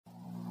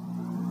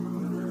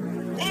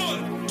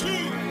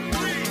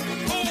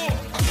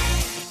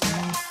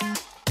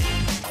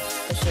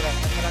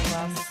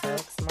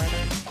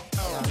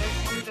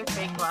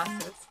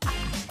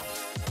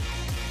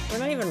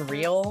even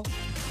real?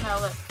 No,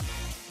 look.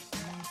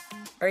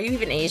 Are you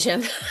even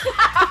Asian?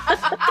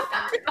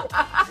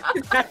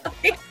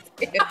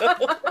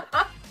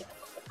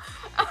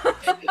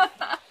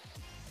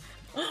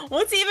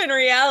 What's even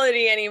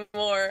reality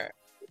anymore?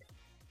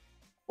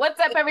 What's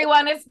up,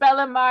 everyone? It's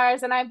Bella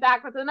Mars, and I'm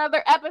back with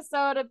another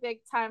episode of Big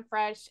Time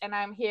Fresh, and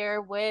I'm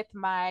here with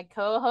my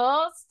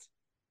co-host,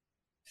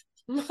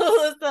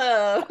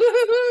 Melissa.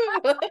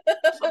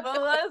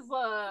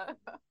 Melissa.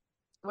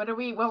 What were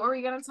we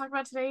gonna talk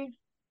about today?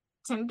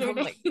 Tinder Oh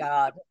my date.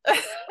 God.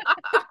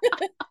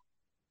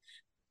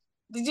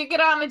 Did you get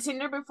on the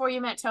Tinder before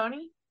you met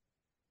Tony?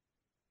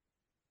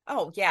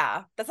 Oh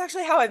yeah. That's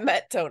actually how I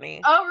met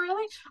Tony. Oh,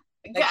 really?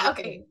 Like Yeah,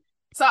 okay.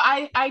 So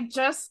I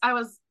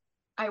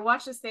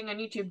watched this thing on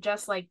YouTube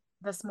just like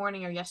this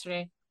morning or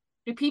yesterday.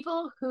 Do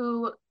people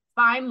who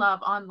find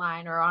love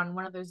online or on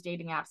one of those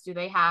dating apps, do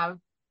they have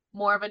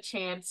more of a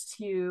chance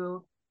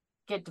to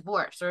get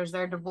divorced, or is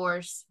their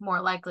divorce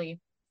more likely?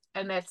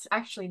 And it's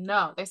actually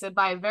no. They said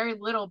by a very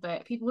little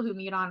bit, people who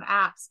meet on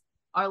apps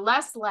are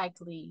less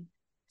likely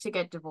to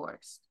get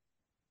divorced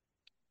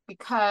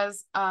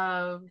because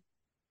of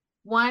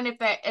one, if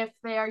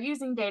they are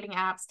using dating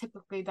apps,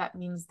 typically that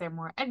means they're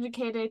more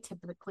educated.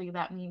 Typically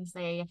that means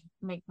they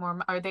make more,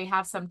 or they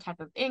have some type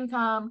of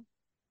income.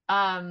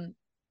 well,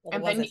 the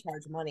And ones then that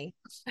charge money.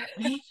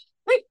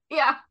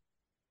 yeah,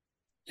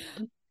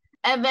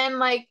 and then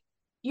like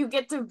you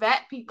get to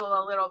vet people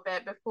a little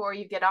bit before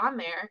you get on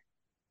there,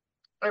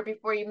 or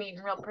before you meet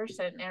in real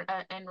person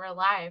in real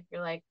life.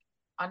 You're like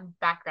on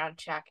background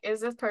check.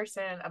 Is this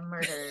person a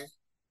murderer?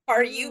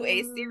 Are you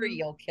a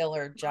serial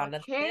killer, Okay.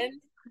 Jonathan?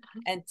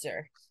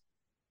 Enter.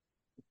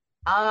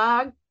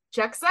 Uh,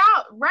 checks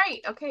out. Right.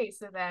 Okay.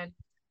 So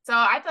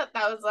I thought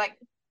that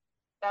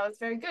was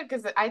very good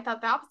because I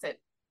thought the opposite.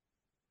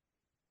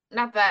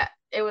 Not that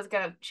it was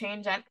gonna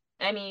change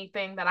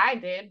anything that I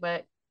did,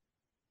 but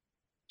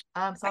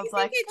I sounds think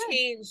like it good.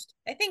 changed.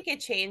 I think it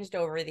changed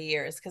over the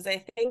years because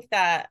I think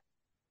that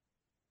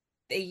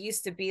they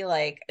used to be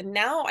like,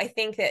 now I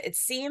think that it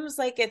seems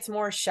like it's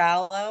more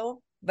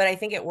shallow, but I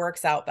think it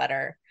works out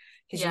better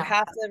because you Yeah.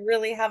 have to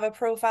really have a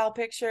profile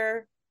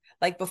picture.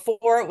 Like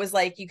before it was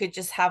like you could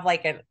just have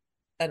like an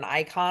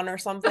icon or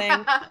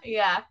something,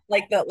 Yeah.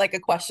 like a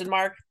question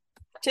mark,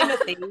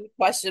 Timothy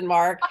question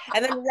mark,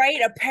 and then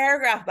write a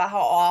paragraph about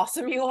how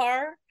awesome you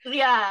are.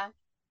 Yeah.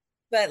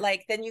 But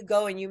like then you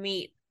go and you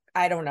meet,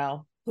 I don't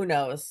know, who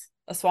knows,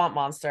 a swamp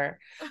monster.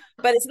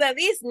 But it's at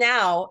least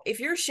now, if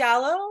you're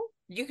shallow,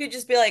 you could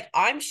just be like,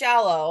 I'm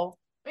shallow.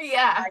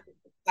 Yeah.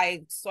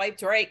 I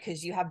swiped right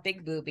because you have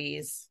big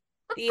boobies.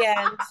 The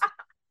end.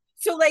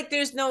 So like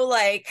there's no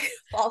like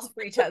false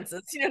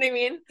pretenses. You know what I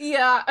mean?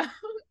 Yeah. You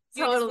just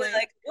be Totally.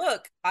 like,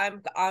 look,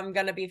 I'm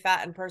gonna be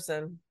fat in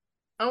person.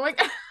 Oh my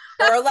God.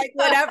 Or like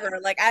whatever.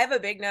 Like I have a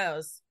big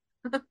nose.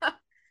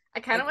 I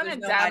kind of Like want there's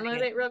to no hiding download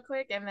it. it real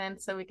quick and then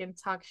so we can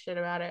talk shit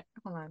about it.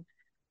 Hold on.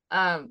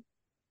 Um,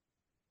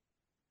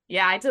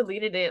 yeah, I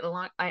deleted it a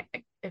long.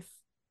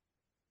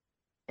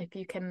 If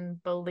you can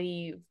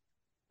believe.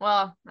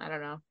 Well, I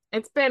don't know.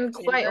 It's been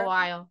quite a Tinder.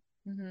 while.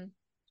 Hmm.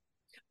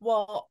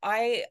 Well,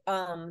 I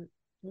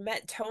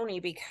met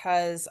Tony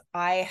because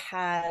I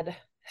had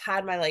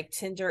my like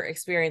Tinder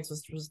experience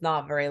was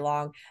not very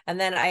long. And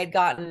then I had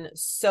gotten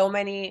so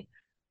many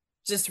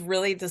just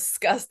really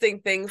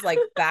disgusting things like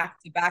back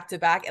to back to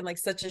back in like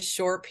such a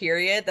short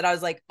period that I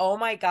was like, oh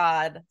my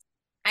God.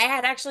 I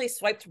had actually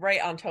swiped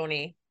right on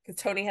Tony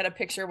because Tony had a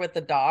picture with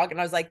the dog, and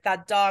I was like,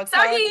 that dog's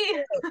hella Doggy.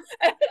 cute.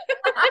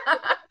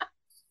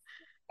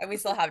 And we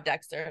still have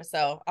Dexter.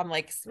 So I'm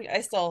like, sweet.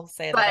 I still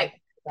say that I Like,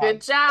 dog.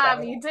 good job,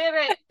 Whatever. you did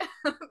it.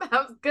 That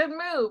was a good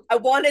move. I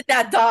wanted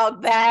that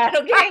dog bad,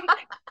 okay?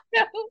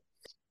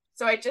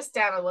 So I just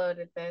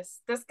downloaded this.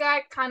 This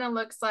guy kind of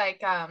looks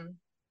like John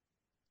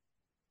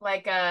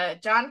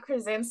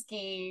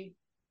Krasinski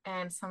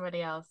and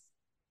somebody else,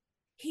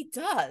 He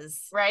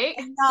does. right?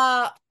 And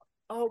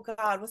oh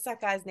God, what's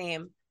that guy's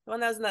name? The one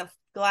that was in that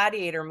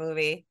Gladiator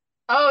movie.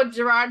 Oh,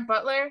 Gerard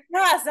Butler.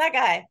 Yes, that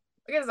guy.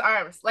 Look at his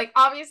arms. Like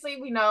obviously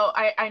we know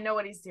I know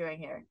what he's doing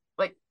here.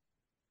 Like,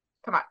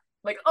 come on.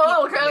 Like, He's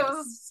oh, look at doing,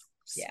 this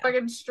yeah,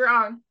 fucking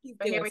strong. he's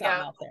But here doing we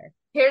something go. out there.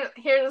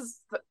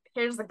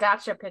 Here's the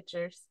gotcha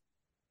pictures.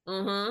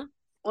 Mm-hmm.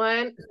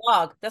 One.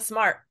 Dog, that's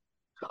smart.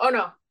 Oh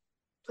no,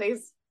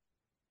 please.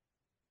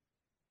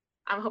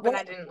 I'm hoping I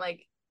What? didn't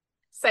like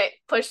say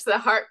push the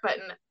heart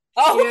button.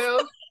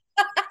 Oh,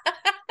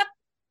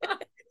 Two,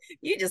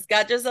 you just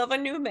got yourself a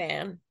new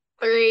man.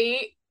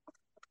 three.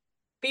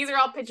 These are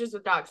all pictures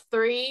with dogs.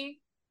 Three.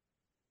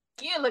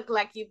 You look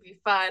like you'd be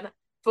fun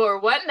for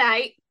one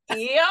night.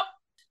 Yep.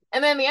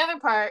 And then the other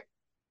part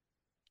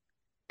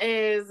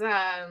is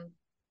they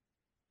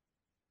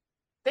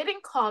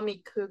didn't call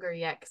me cougar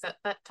yet because at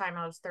that time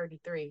I was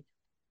 33.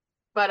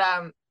 But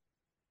I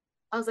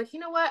was like, you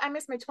know what? I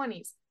miss my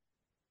 20s.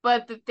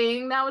 But the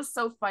thing that was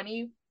so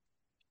funny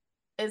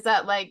is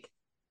that like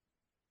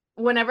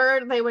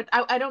whenever they would,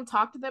 I don't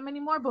talk to them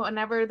anymore, but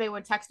whenever they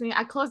would text me,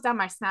 I closed down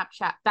my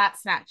Snapchat, that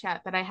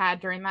Snapchat that I had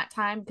during that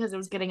time because it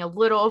was getting a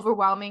little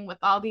overwhelming with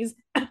all these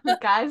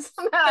guys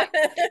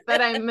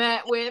that I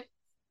met with.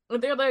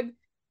 They're like,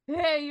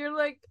 hey, you're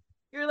like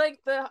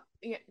the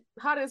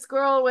hottest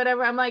girl,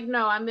 whatever. I'm like,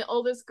 no, I'm the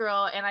oldest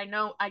girl, and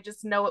I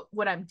just know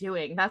what I'm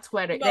doing. That's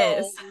what it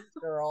is. No,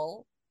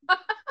 girl.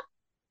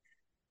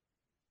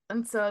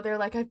 And so they're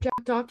like, I've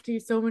jacked off to you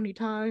so many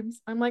times.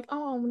 I'm like,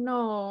 oh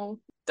no,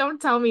 don't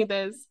tell me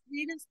this.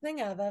 Sweetest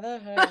thing I've ever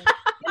heard.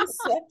 You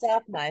swept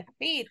off my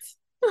feet.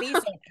 Please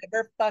don't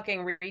ever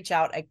fucking reach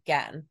out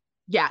again.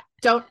 Yeah,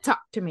 don't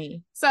talk to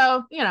me.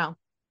 So, Well,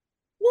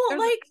 there's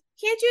like,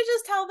 can't you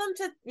just tell them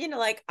to,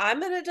 like, I'm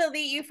gonna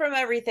delete you from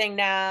everything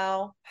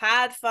now.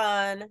 Had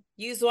fun.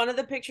 Use one of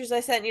the pictures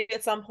I sent you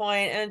at some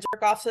point and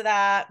jerk off to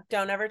that.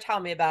 Don't ever tell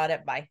me about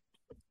it. Bye.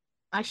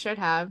 I should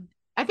have.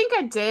 I think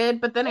I did,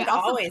 but then I I would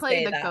also always played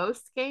say the that.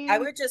 ghost I game.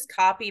 would just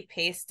copy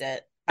paste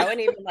it. I wouldn't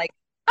even like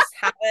just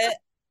have it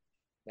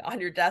on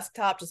your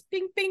desktop, just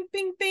ping, ping,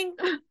 ping, ping.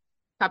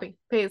 Copy,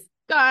 paste,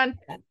 gone.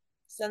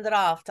 Send it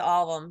off to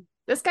all of them.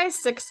 This guy's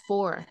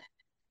 6'4".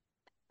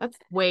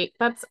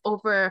 That's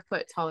over a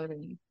foot taller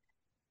than you.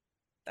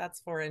 That's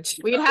 4 inch.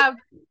 We'd have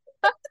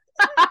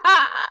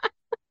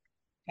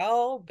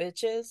Oh,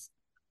 bitches.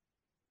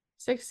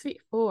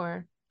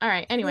 6'4". All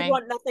right. You would Anyway,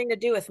 want nothing to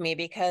do with me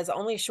because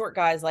only short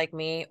guys like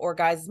me or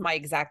guys my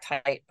exact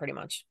height, pretty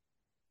much,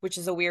 which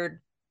is a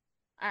weird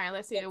all right.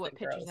 Let's see mix what of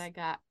pictures gross. I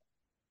got.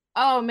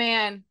 Oh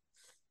man,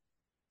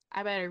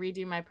 I better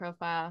redo my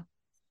profile.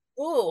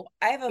 Ooh,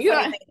 I have a You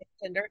funny know, thing with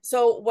Tinder.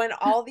 So when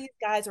all these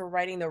guys were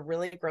writing the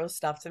really gross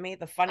stuff to me,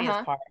 the funniest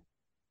uh-huh. part,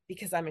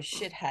 because I'm a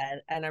shithead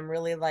and I'm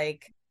really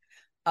like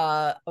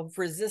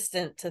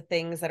resistant to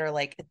things that are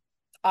like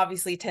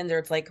obviously Tinder,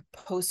 it's like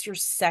post your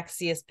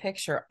sexiest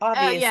picture.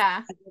 Obvious.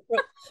 Yeah.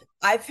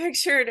 I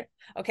pictured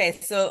okay,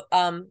 so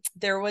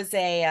there was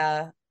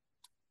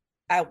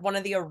one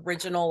of the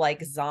original like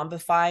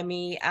zombify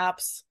me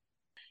apps.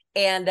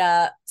 And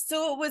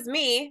so it was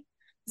me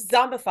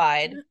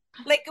zombified.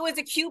 Like it was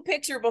a cute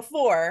picture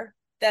before,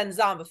 then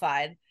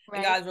zombified. And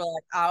Right. guys were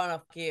like, I don't know,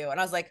 fuck you. And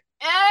I was like,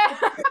 and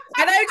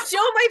I would show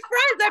my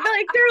friends, I'd be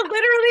like, they're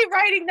literally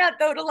writing that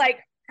though to like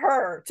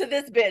her, to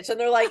this bitch. And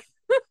they're like,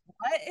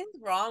 what is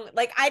wrong?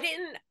 Like, I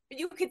didn't,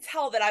 you could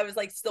tell that I was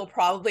like still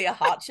probably a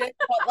hot chick,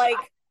 but like,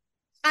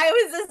 I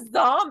was a You're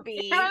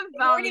zombie. a They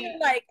weren't even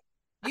zombie. like,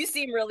 you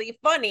seem really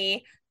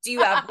funny. Do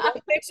you have real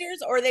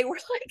pictures? Or they were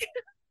like,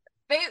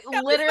 They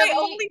that was my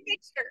only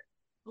picture.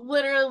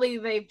 literally,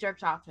 they've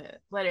jerked off to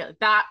it. Literally,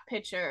 that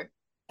picture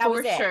That for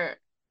was it. sure.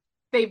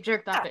 They've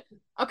jerked off Yeah. it.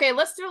 Okay,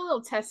 let's do a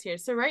little test here.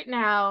 So right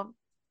now,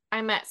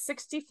 I'm at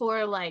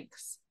 64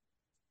 likes,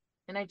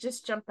 and I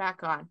just jumped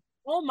back on.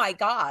 Oh my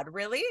God,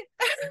 really?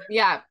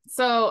 Yeah.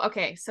 So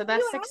okay, so What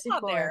do that's you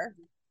have on 64. there?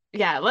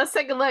 Yeah, let's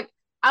take a look.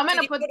 I'm Did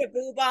gonna you put. put a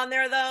boob on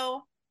there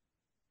though?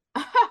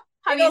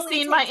 Have It you only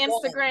seen my takes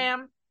one.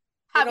 Instagram? It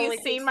Have you only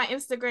seen takes, my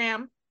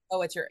Instagram?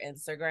 oh, it's your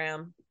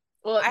Instagram.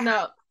 Well, I have,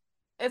 no,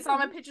 it's all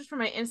my pictures from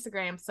my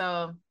Instagram.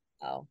 So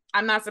oh,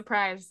 I'm not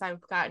surprised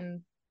I've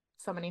gotten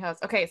so many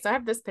hosts. Okay, so I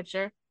have this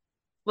picture.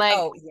 Like,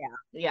 oh,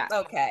 yeah. yeah.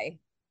 Okay.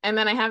 And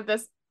then I have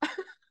this.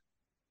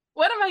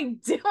 What am I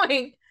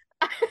doing?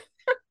 I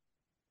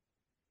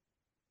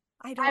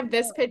I have don't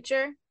this know.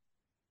 picture.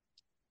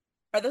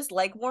 Are those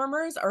leg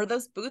warmers? Are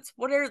those boots?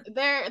 What are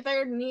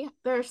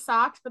They're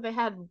socks, but they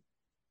had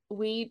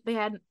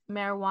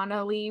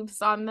marijuana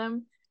leaves on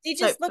them. they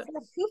So just look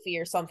more poofy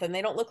or something?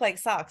 They don't look like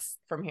socks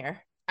from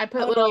here. I Oh put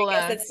no, I little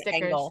guess it's the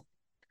stickers. angle.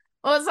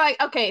 Well, it's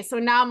like, okay, so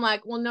now I'm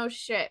like, well, no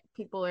shit.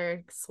 People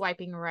are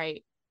swiping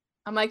right.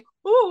 I'm like,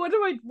 oh, what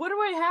do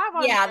I have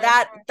on Yeah,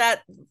 here?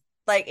 that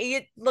like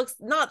it looks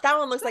not that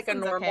one looks This like a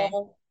one's okay.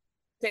 normal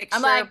I'm picture,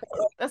 like, but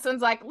like, this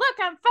one's like, look,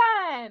 I'm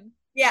fine.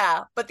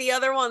 yeah, but the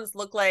other ones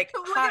look like,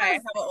 Look hi, at I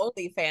this. have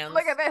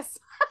Look OnlyFans. at this.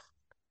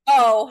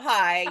 Oh,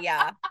 hi,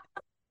 yeah.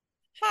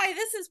 Hi,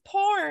 this is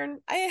porn.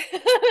 I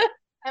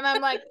And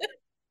I'm like,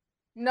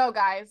 no,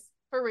 guys,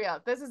 for real.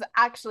 This is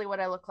actually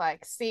what I look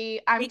like. See,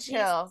 I'm take me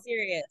chill.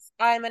 serious.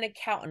 I'm an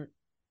accountant.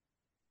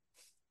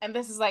 And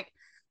this is like,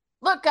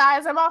 look,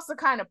 guys, I'm also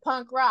kind of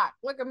punk rock.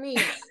 Look at me.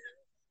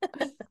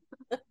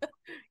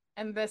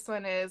 And this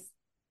one is,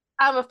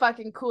 I'm a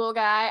fucking cool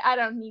guy. I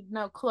don't need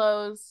no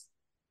clothes.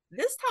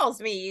 This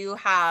tells me you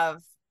have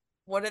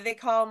what do they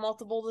call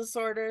multiple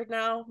disorder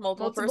now?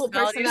 Multiple Multiple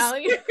personalities.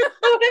 personality.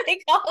 What do they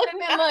call it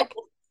And then now?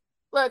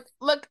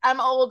 look, I'm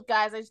old,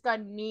 guys. I just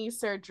got knee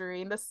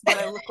surgery, and this is what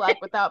I look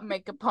like without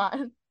makeup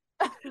on.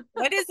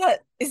 What is that?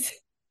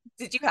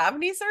 Did you have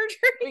knee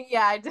surgery?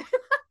 Yeah, I did.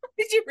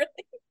 Did you really?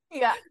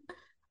 Yeah.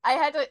 I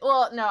had to,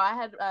 well, no, I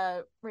had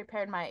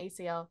repaired my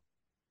ACL,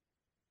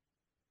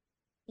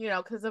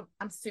 because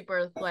I'm super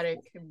athletic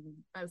and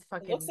I was It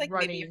looks fucking like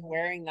maybe you're running.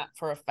 wearing that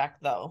for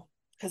effect though,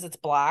 because it's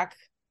black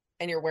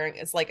and you're wearing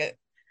it's like a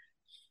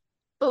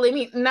Believe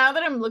me, now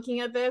that I'm looking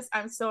at this,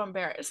 I'm so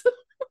embarrassed.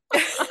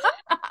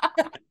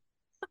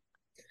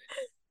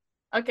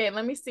 Okay,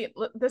 let me see.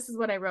 Look, this is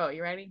what I wrote.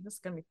 You ready? This is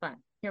gonna be fun.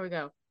 Here we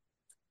go.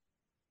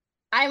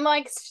 I'm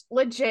like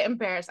legit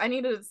embarrassed. I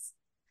need to.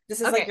 This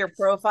is like Okay, your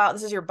profile.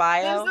 This is your this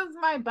bio. is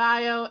my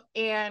bio,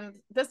 and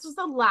this was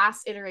the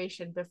last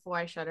iteration before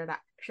I shut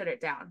it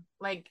down.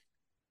 Like,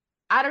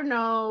 I don't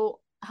know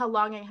how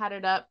long I had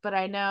it up, but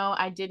I know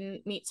I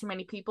didn't meet too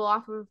many people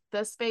off of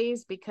this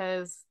phase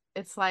because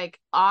it's like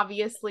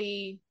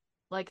obviously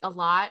like a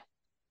lot.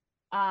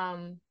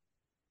 Um,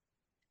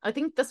 I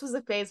think this was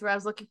a phase where I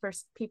was looking for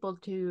people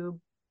to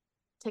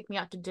take me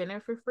out to dinner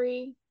for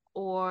free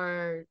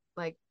or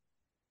like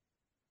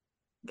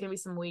give me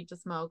some weed to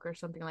smoke or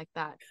something like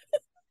that.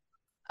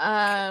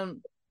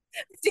 Um,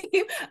 Do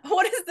you,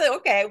 what is the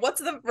okay?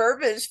 What's the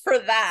verbiage for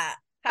that?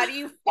 How do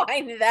you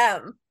find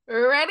them?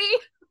 ready?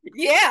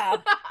 Yeah,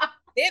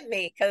 hit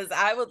me because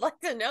I would like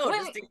to know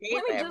just in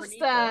case I ever need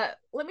to.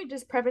 Let me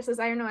just preface this.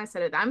 I don't know I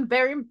said it. I'm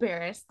very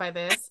embarrassed by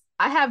this.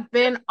 I have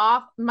been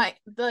off my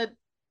the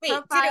Wait, did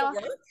it profile.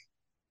 work?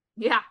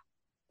 Yeah,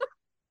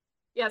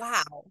 yes.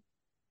 Wow.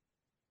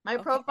 My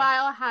Okay.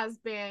 profile has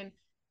been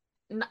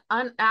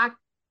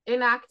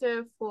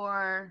inactive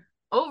for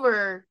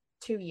over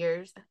 2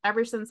 years,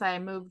 ever since I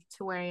moved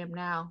to where I am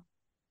now.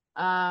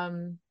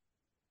 Um,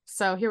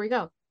 so here we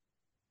go.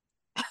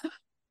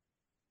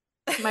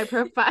 My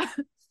profile,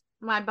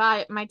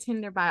 my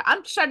Tinder bio.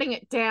 I'm shutting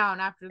it down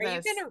after Are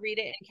you this. gonna read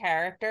it in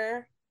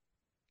character?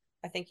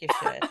 I think you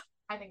should.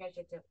 I think I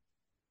should do.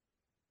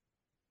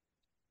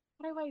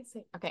 What do I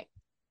say? Okay.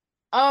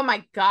 Oh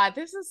my God,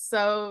 this is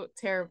so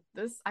terrible.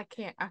 This I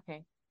can't.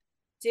 Okay.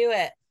 Do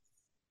it.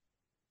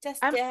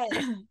 Just I'm do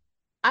it.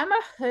 I'm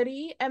a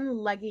hoodie and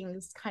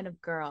leggings kind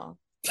of girl.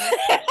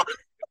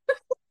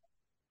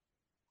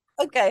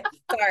 Okay.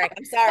 Sorry. I'm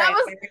That sorry.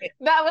 was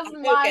that was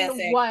I'm line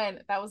focusing. one.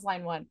 That was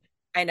line one.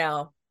 I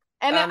know.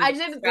 And I'm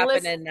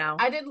strapping in now.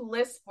 I did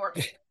list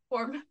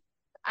form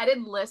I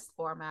did list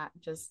format.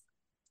 Just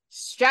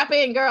strap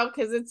in, girl,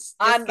 because it's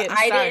just getting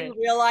I started. didn't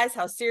realize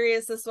how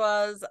serious this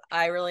was.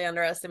 I really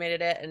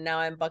underestimated it, and now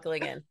I'm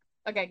buckling in.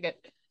 Okay, good.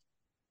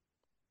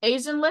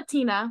 Asian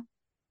Latina,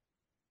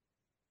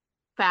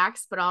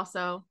 facts, but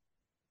also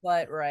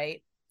But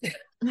right.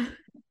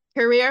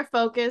 career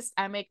focused.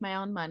 I make my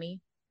own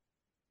money.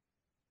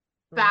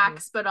 Mm-hmm.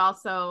 Facts, but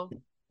also,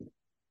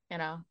 you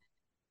know,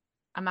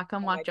 I'm not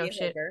gonna I watch might be your a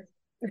shit. hooker.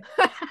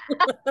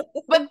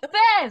 But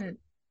then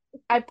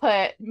I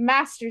put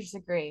master's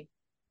degree.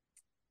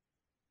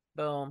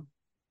 Boom.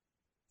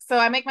 So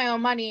I make my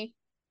own money.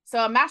 So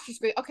a master's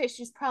degree. Okay,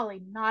 she's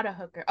probably not a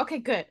hooker. Okay,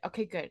 good.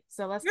 Okay, good.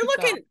 So let's You're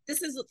keep going.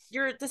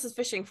 looking. This is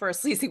fishing for a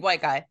sleazy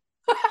white guy.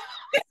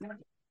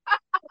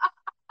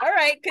 All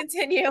right,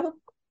 continue.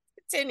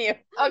 Continue.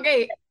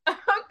 Okay.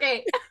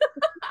 Okay.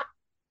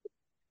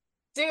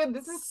 Dude,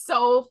 this is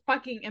so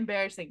fucking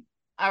embarrassing.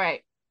 All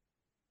right.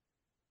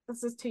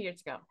 This is 2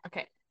 years ago.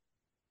 Okay.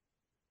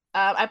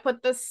 I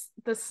put the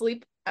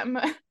sleep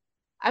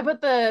I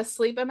put the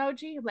sleep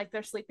emoji, like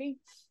they're sleeping.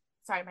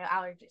 Sorry, my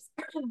allergies.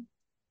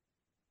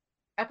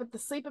 I put the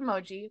sleep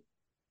emoji,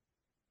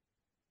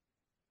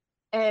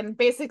 and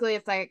basically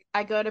it's like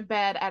I go to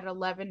bed at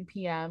 11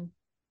 p.m.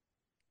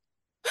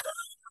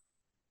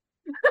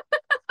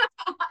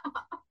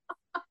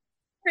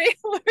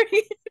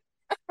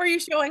 Were you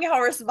showing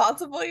how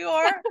responsible you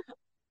are?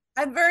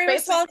 I'm very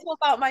Basic responsible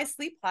about my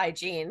sleep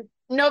hygiene.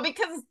 No,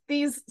 because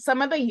these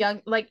some of the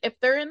young, like if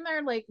they're in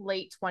their like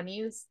late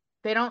 20s,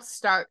 they don't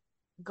start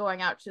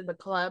going out to the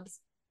clubs.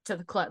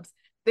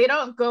 They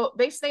don't go,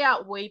 they stay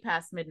out way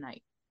past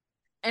midnight.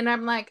 And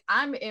I'm like,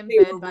 I'm in They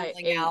were bed by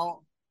rolling 8.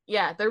 out.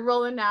 Yeah, they're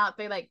rolling out.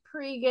 They like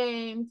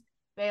pre-gamed.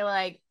 They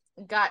like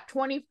got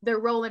 20, they're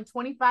rolling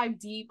 25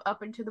 deep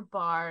up into the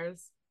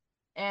bars.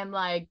 And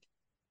like,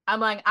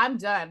 I'm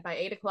done by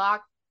 8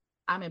 o'clock.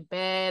 I'm in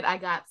bed. I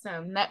got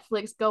some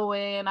Netflix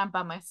going. I'm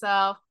by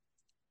myself.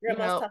 You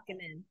Grandma's know, tucking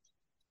in.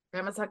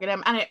 Grandma's talking to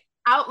him, and it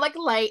out like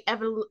light at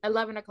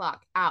 11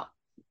 o'clock. Out.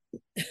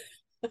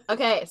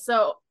 Okay,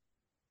 so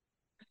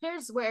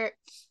here's where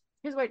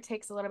here's where it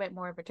takes a little bit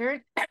more of a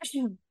turn.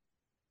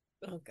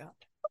 Oh God.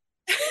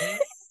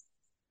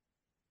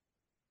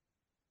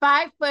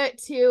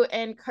 5'2"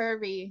 and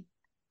curvy,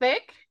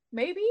 thick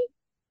maybe.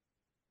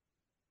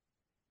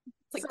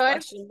 It's like So I,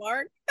 question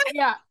mark.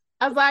 yeah,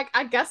 I was like,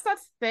 I guess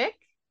that's thick.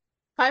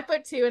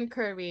 5'2" and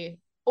curvy,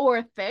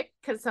 or thick,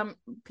 because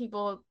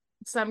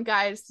some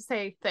guys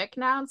say thick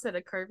now instead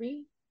of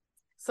curvy.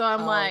 So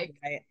I'm Oh, like,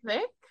 right.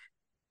 thick,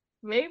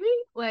 maybe,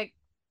 like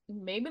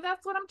maybe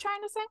that's what I'm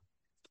trying to say.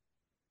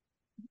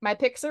 My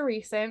pics are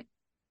recent.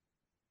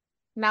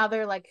 Now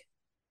they're like,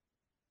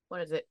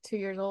 what is it, 2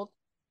 years old?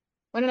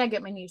 When did I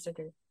get my new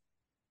surgery?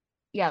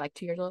 Yeah, like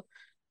 2 years old.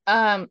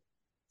 Um,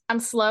 I'm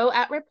slow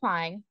at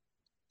replying.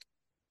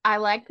 I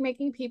like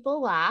making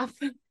people laugh.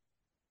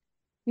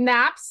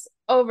 Naps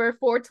over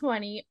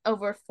 420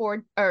 over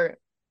four or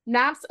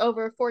naps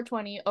over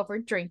 420 over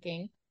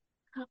drinking.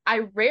 I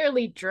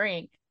rarely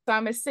drink, so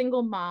I'm a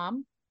single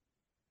mom.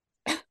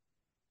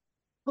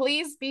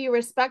 Please be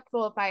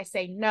respectful if I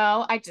say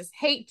no. I just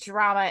hate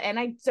drama and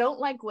I don't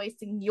like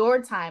wasting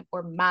your time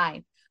or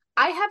mine.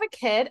 I have a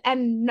kid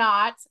and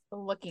not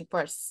looking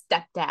for a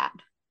stepdad.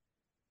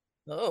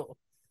 Oh,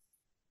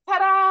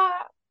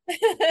 Ta-da!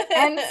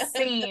 End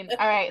scene.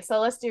 All right, so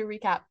let's do a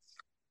recap.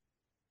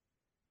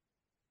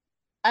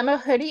 I'm a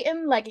hoodie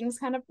and leggings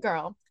kind of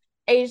girl,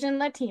 Asian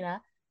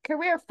Latina,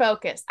 career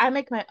focused. I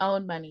make my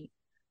own money.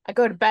 I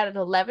go to bed at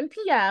 11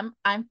 p.m.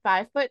 I'm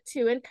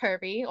 5'2" and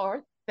curvy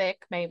or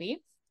thick,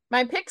 maybe.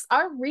 My pics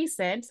are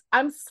recent.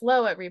 I'm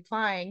slow at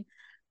replying.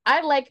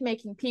 I like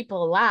making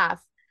people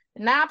laugh.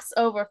 Naps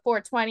over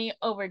 4:20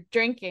 over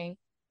drinking.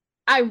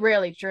 I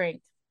rarely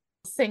drink.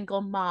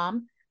 Single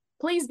mom.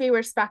 Please be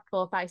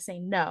respectful if I say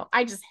no.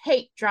 I just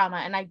hate drama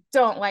and I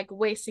don't like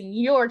wasting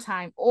your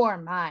time or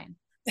mine.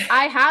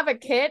 I have a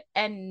kid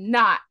and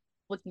not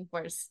looking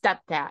for a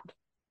stepdad.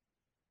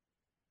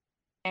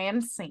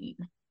 And scene.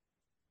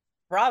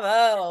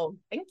 Bravo.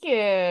 Thank you.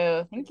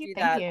 You Thank you. do Thank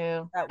that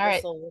you. All right.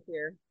 whistle with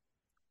your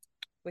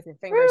fingers.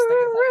 I guess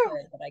I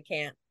could, but I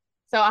can't.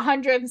 So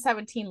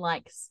 117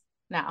 likes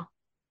now.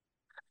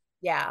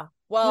 Yeah. No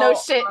Well,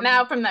 shit.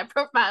 Now from that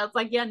profile, it's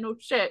like, yeah, no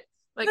shit.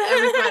 Like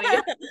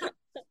everybody.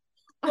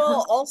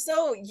 well,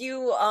 also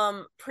you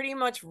pretty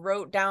much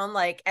wrote down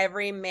like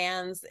every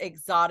man's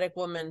exotic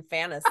woman I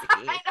fantasy.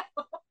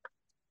 know.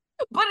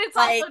 But it's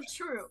also Like,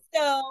 true.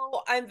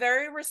 so I'm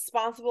very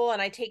responsible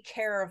and I take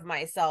care of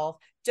myself.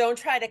 Don't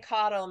try to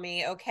coddle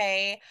me,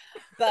 okay?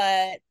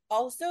 But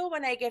also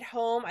when I get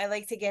home, I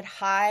like to get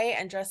high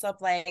and dress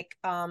up like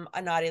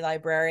a naughty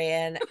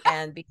librarian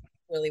and be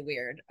really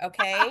weird,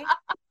 okay?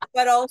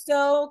 But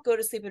also go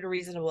to sleep at a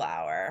reasonable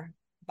hour.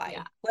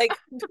 Yeah. Bye. Like,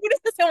 who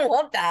doesn't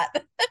want that?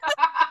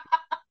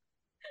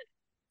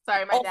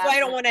 Sorry, my Also, dad's I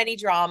don't like, want any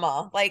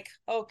drama. Like,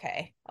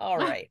 okay, all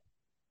right.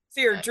 So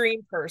you're a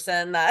dream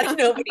person that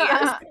nobody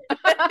is.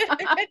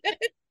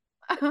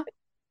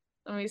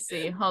 let me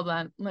see. Hold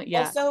on.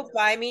 Yeah. Also,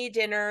 buy me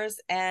dinners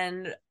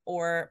and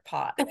or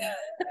pot.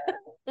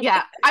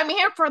 Yeah. I'm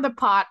here for the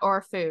pot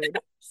or food.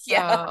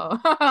 Yeah,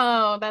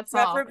 So that's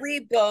all.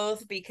 preferably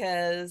both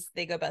because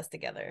they go best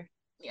together.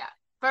 Yeah.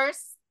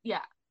 First,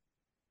 yeah.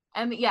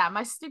 And yeah,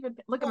 my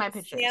stupid look at my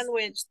Don't pictures.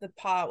 sandwich the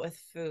pot with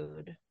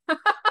food.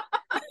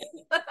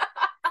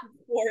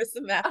 Pour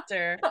some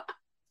after.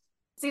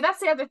 See, that's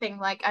the other thing.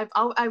 Like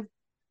I've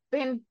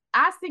been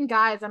asking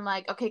guys, I'm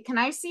like, okay, can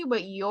I see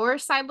what your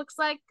side looks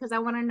like? Because I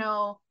want to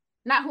know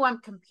not who I'm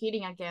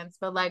competing against,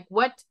 but like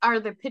what are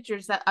the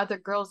pictures that other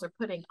girls are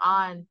putting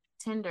on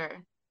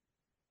Tinder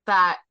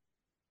that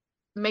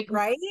make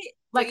Right? Don't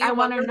like I you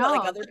want to wonder what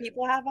like know. other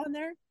people have on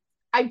there?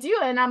 I do,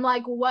 and I'm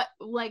like what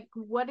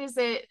is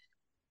it?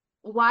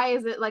 Why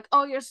is it like,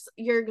 oh,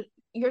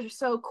 you're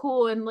so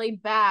cool and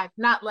laid back?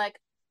 Not like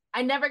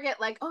I never get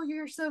like, oh,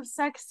 you're so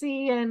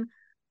sexy and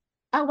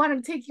I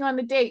want to take you on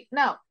the date.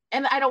 No,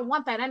 and I don't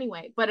want that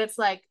anyway. But it's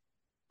like,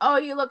 oh,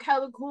 you look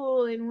hella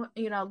cool and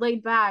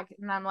laid back,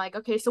 and I'm like,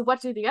 okay, so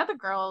what do the other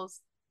girls?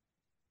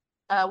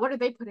 What are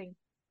they putting?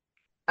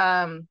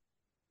 Um,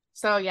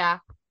 so yeah,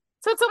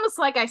 so it's almost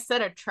like I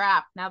set a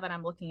trap. Now that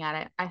I'm looking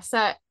at it, I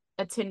set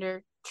a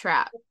Tinder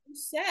trap. You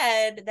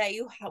said that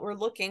you were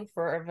looking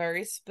for a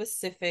very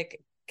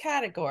specific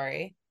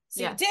category.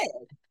 So you Yes, did.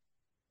 I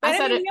But I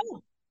said mean,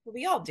 it.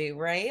 we all do,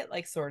 right?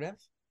 Like sort of.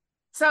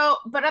 So,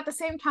 but at the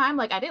same time,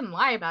 like I didn't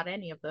lie about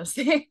any of those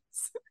things.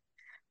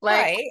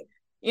 Like,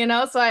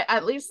 Right. so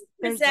at least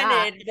there's that.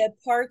 Presented the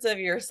parts of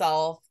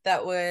yourself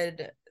that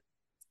would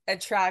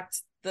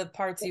attract the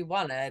parts you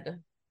wanted.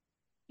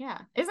 Yeah,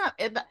 isn't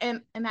it?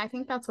 And I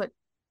think that's what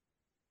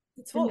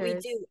It's what Tinder we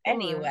is do for.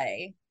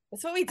 anyway.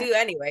 That's what we I, do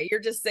anyway. You're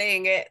just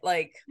saying it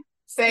like you're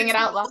saying it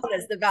just out loud.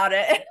 honest about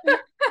it.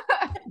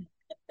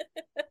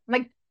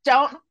 Like,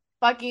 don't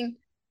fucking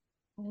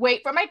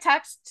wait for my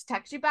text to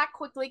text you back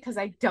quickly because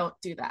I don't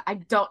do that. I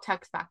don't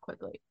text back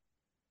quickly.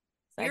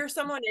 It's like You're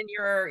someone in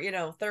your,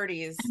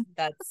 30s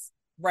that's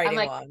I'm writing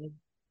like one,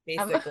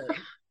 I'm basically.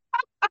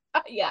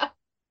 yeah.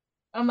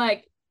 I'm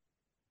like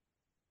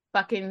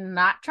fucking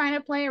not trying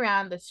to play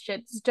around. This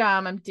shit's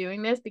dumb. I'm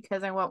doing this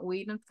because I want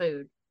weed and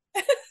food.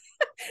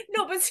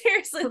 No, but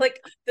seriously, like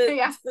the,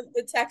 Yeah.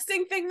 the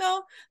texting thing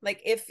though,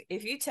 like if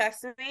you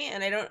text me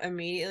and I don't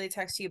immediately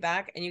text you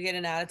back and you get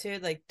an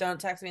attitude, like don't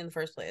text me in the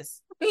first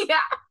place. Yeah.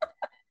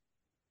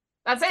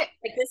 That's it.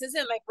 Like this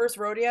isn't my first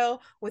rodeo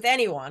with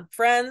anyone,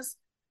 friends,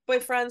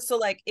 boyfriends. So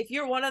like if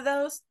you're one of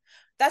those,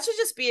 that should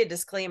just be a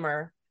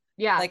disclaimer,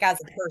 Yeah. like as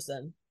a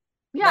person.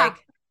 Yeah.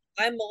 Like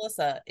I'm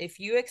Melissa. If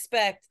you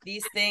expect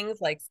these things,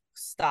 like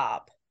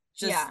stop.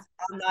 Yeah. Just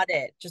I'm not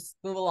it. Just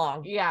move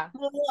along. Yeah.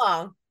 Move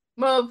along.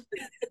 Move.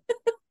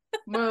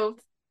 Move.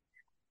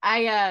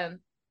 I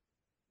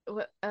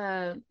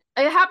it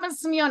happens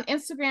to me on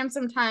Instagram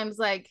sometimes.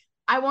 Like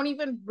I won't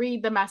even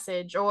read the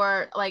message,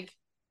 or like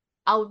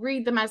I'll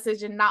read the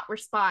message and not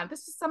respond.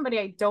 This is somebody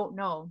I don't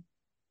know.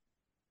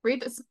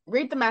 Read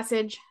the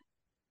message,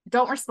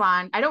 don't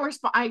respond. I don't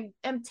respond. I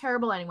am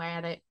terrible anyway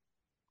at it.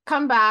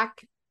 Come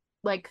back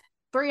like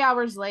 3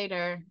 hours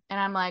later, and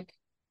I'm like,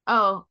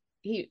 oh,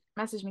 he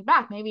messaged me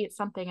back. Maybe it's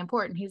something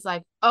important. He's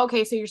like,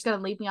 okay, so you're just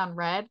gonna leave me on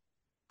red.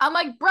 I'm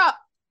like, bro.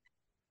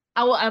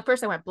 At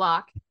first I went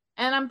block,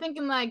 and I'm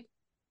thinking like,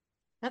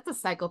 that's a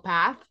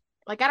psychopath.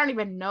 Like I don't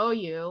even know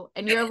you,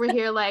 and you're over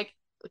here like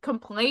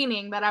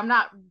complaining that I'm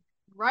not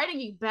writing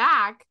you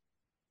back.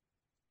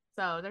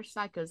 So there's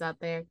psychos out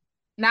there.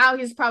 Now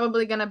he's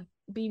probably gonna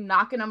be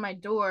knocking on my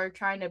door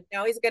trying to.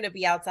 Now he's gonna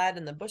be outside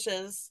in the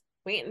bushes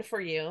waiting for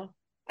you.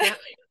 Yep.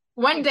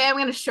 One day I'm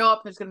gonna show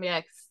up. There's gonna be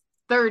like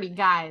 30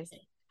 guys,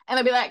 and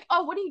they'll be like,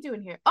 "Oh, what are you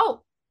doing here?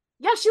 Oh,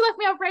 yeah, she left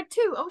me off red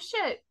too. Oh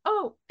shit.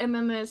 Oh," and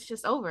then it's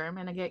just over. I'm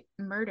gonna get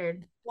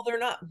murdered. Well, they're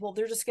not. Well,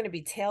 they're just gonna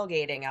be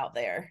tailgating out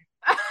there.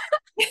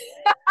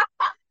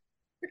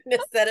 We're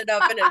gonna set it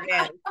up in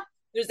advance.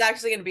 There's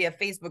actually gonna be a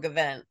Facebook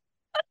event,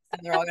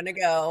 and they're all gonna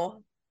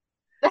go.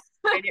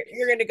 And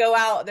you're gonna go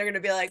out. They're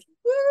gonna be like,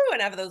 "Woo!"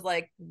 and have those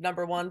like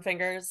number one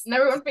fingers.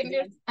 Number one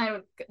fingers.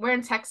 And we're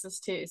in Texas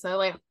too, so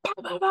like, pow,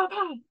 pow,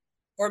 pow,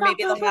 Or pow,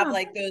 maybe pow, they'll have pow.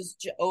 like those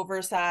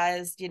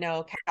oversized,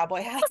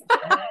 cowboy hats.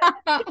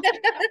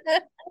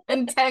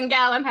 And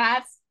 10-gallon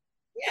hats.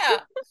 Yeah.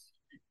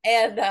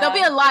 And There'll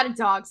be a lot of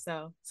dogs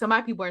though, so it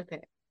might be worth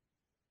it.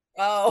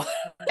 oh,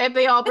 If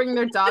they all bring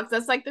their dogs,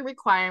 that's like the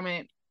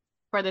requirement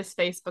for this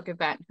Facebook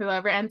event.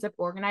 Whoever ends up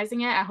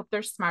organizing it, I hope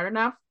they're smart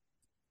enough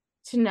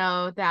to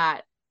know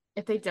that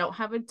if they don't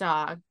have a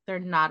dog, they're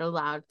not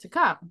allowed to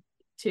come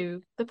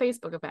to the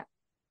Facebook event.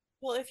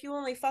 well, if you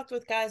only fucked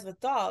with guys with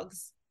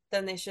dogs,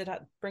 then they should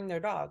bring their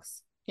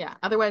dogs. Yeah,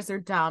 otherwise they're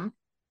dumb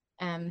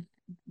and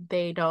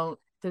they don't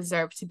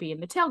deserve to be in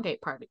the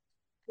tailgate party.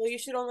 Well, you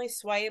should only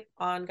swipe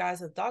on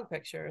guys with dog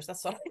pictures.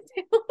 That's what I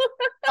do.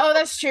 Oh,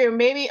 that's true.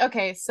 Maybe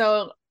okay.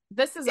 So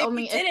this is If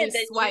only you if we didn't,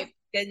 then swipe.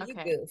 you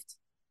Okay, goofed.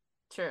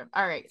 true.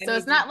 All right. I So mean,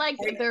 it's not like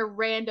they're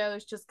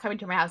randos just coming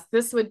to my house.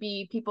 This would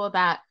be people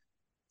that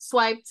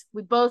swiped.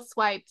 We both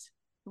swiped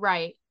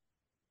right,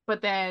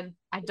 but then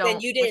I then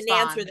don't you didn't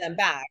answer respond them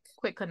back.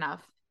 quick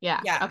enough. Yeah.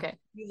 Yeah, Okay.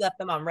 you left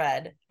them on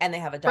red, and they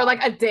have a For dog.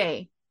 like a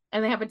day,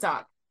 and they have a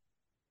dog.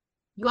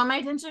 You want my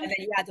attention? And then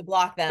you had to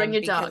block them Bring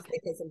your because dog. they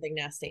did something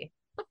nasty.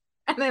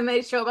 And then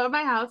they show up at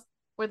my house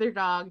with their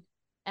dog,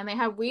 and they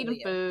have weed and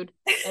Idiot. food,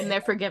 and they're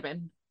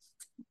forgiven.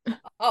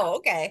 Oh,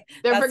 okay.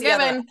 They're That's the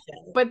other forgiven,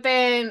 option. but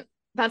then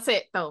that's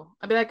it though.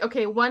 I'll be like,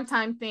 okay, one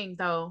time thing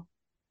though,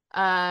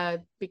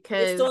 You're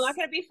because still not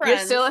going to be you're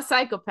friends. still a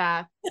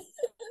psychopath,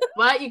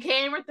 but you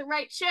came with the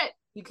right shit.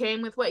 You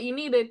came with what you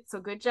needed,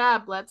 so good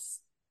job.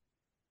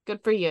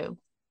 Good for you.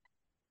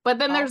 But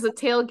then there's a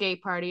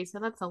tailgate party, so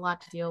that's a lot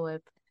to deal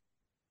with.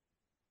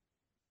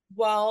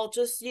 Well,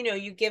 just,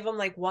 you give them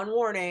like one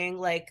warning,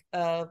 like,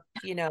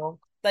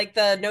 like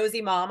the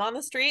nosy mom on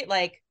the street,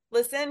 like,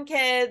 listen,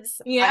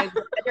 kids, Yeah. I'm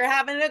glad you're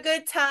having a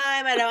good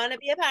time. I don't want to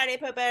be a party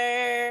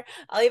pooper.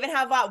 I'll even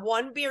have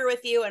one beer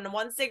with you and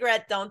one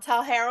cigarette. Don't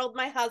tell Harold,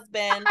 my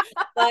husband.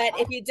 But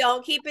if you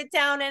don't keep it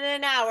down in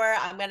an hour,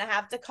 I'm going to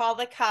have to call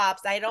the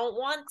cops. I don't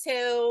want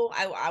to.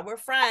 We're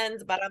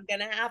friends, but I'm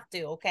going to have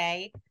to,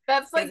 okay?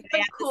 That's like I the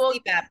have cool.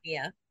 sleep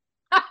apnea.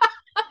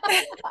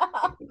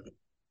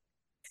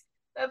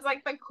 That's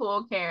like the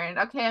cool Karen.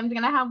 Okay, I'm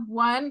gonna have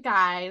one,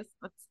 guys.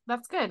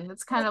 That's good.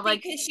 It's kind of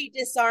like because she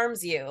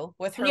disarms you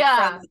with her yeah.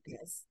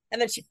 friendliness,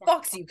 and then she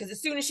fucks you because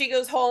as soon as she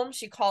goes home,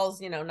 she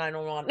calls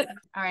 911.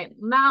 All right.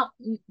 Now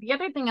the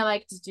other thing I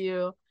like to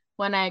do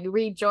when I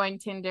rejoin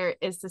Tinder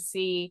is to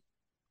see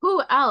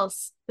who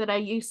else that I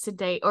used to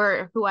date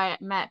or who I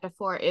met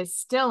before is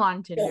still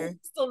on Tinder.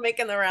 Still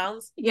making the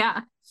rounds.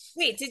 Yeah.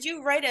 Wait, did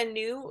you write a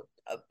new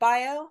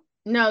bio?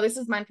 No, this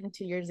is mine from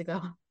 2 years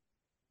ago.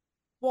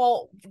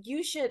 Well,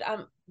 you should. I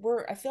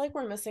feel like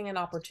we're missing an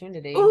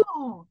opportunity.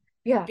 Ooh,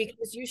 yeah.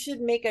 Because you should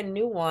make a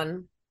new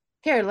one.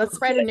 Here, let's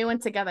write a new one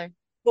together.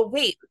 But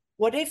wait,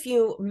 what if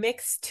you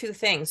mix two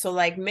things? So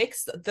like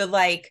mix the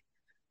like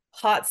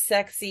hot,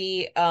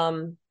 sexy,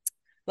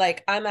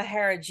 like I'm a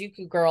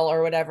Harajuku girl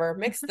or whatever.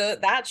 Mix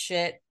that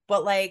shit,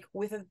 but like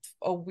with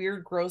a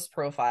weird, gross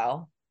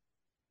profile.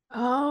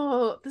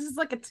 Oh, this is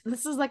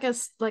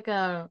like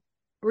a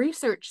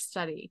research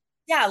study.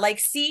 Yeah, like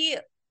see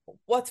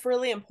what's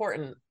really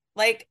important.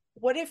 Like,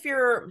 what if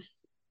you're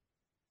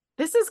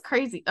This is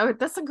crazy. Oh,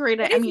 that's a great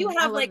what I if mean, you I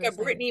have love like a this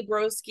thing. Brittany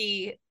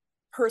Broski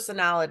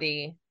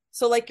personality?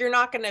 So like you're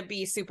not gonna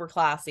be super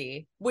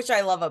classy, which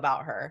I love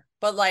about her.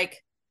 But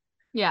like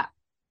Yeah.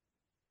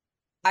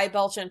 I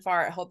belch and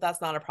fart. Hope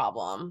that's not a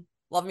problem.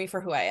 Love me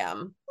for who I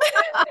am.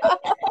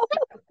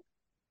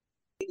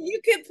 You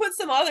could put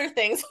some other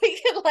things. We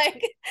could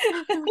like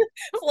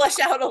flesh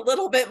out a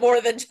little bit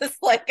more than just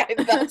like I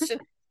belch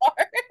and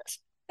fart.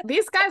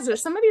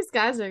 Some of these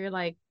guys are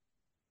like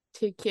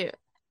too cute.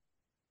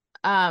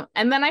 And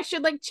then I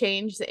should like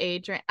change the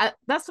age range.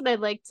 That's what I'd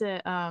like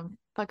to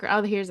fuck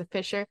around. Oh, here's a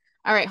Fisher.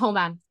 All right, hold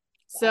on.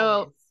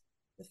 So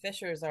the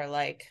Fishers are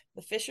like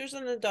the Fishers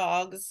and the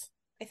dogs.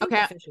 I think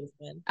okay, the Fishers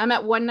win. I'm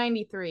at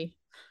 193.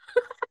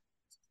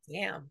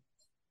 Damn.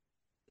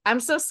 I'm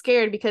so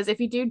scared because if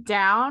you do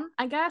down,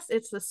 I guess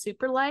it's the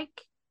super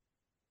like,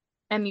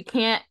 and you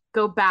can't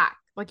go back.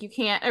 Like you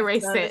can't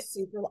erase it.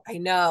 I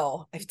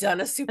know. I've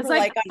done a super It's like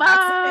like on fuck.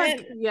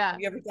 accident. Yeah. Have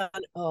you ever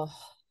done?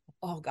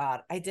 Oh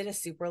God. I did a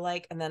super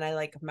like and then I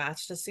like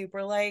matched a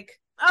super like.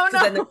 Oh no.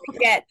 Then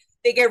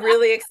they get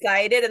really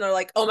excited and they're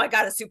like, oh my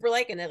God, a super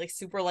like, and they like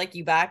super like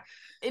you back.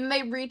 And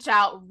they reach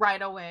out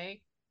right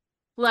away.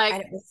 Like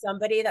and it was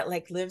somebody that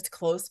like lived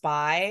close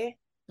by.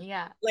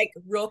 Yeah. like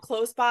real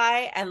close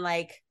by, and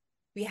like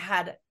we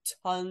had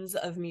tons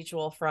of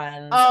mutual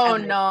friends, Oh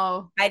and like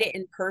no. I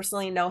didn't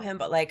personally know him,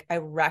 but like I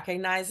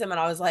recognized him, and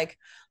I was like,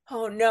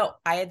 oh no,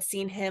 I had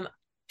seen him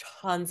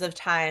tons of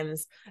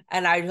times,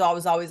 and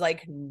was always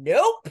like,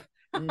 nope,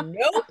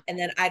 nope. And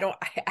then I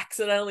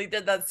accidentally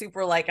did that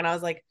super like, and I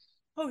was like,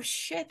 oh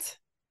shit.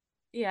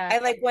 Yeah. I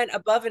like went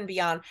above and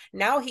beyond.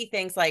 Now he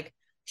thinks like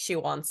she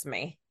wants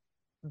me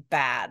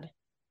bad.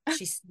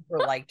 She super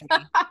liked me.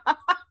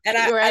 And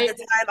at Right. the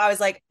time I was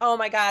like, oh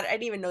my God, I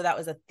didn't even know that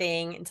was a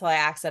thing until I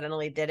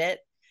accidentally did it.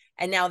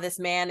 And now this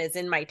man is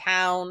in my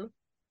town,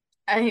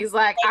 And he's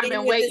like, I've and been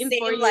with the waiting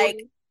for same like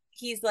you.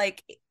 he's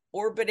like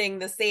orbiting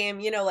the same,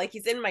 like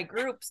he's in my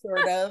group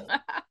sort of.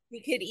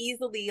 We could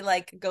easily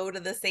like go to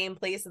the same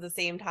place at the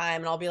same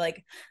time, and I'll be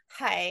like,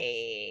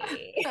 hi.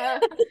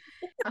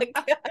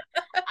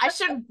 I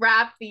should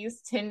wrap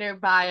these Tinder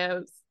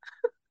bios.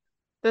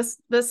 This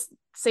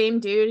same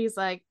dude, he's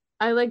like,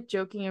 I like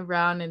joking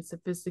around and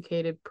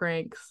sophisticated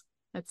pranks.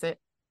 That's it.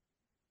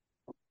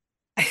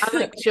 I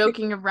like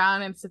joking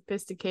around and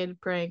sophisticated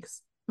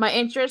pranks. My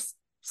interests,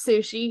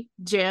 sushi,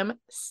 gym,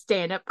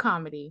 stand-up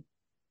comedy.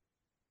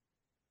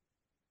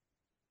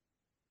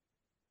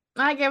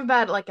 I give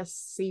that like a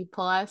C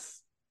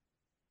plus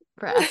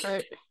for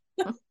effort.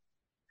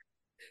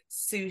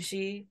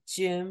 Sushi,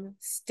 gym,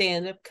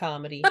 stand-up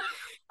comedy.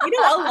 A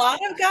lot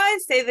of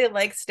guys say they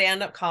like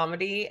stand-up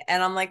comedy,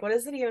 and I'm like, what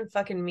does it even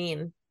fucking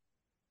mean?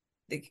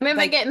 And then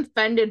they Like, get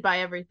offended by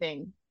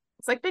everything.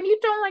 It's like, then you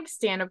don't like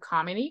stand-up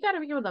comedy. You gotta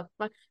be able to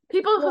fuck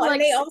people well, who and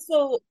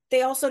like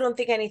they also don't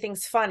think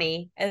anything's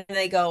funny, and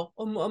they go,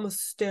 I'm a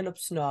stand-up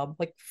snob.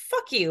 Like,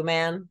 fuck you,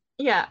 man.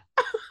 yeah.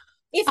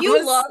 If I'm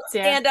you a love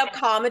stand stand-up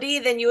comedy,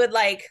 then you would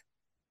like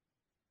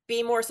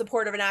be more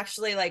supportive and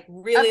actually like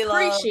really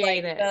love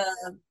appreciate like it.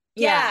 the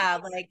Yeah. yeah,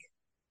 like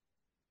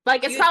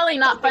Like it's you'd probably find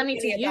not something funny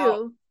to funny about.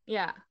 you.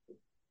 Yeah.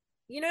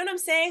 You know what I'm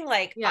saying?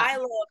 Like, Yeah. I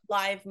love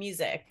live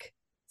music.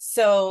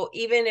 So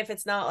even if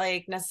it's not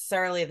like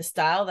necessarily the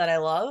style that I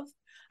love,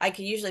 I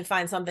can usually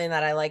find something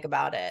that I like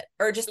about it,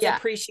 or just Yeah.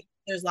 appreciate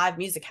there's live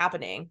music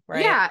happening,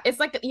 right? Yeah. It's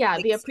like yeah,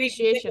 Like the street music,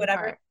 appreciation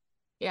whatever. part.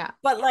 Yeah.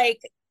 But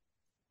like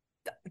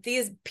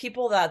these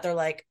people that they're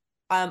like,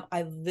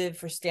 I live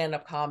for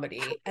stand-up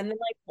comedy. And then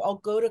like I'll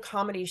go to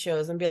comedy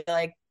shows and be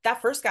like,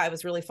 that first guy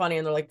was really funny.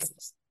 And they're like,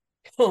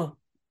 huh,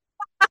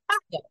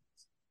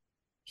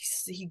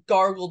 he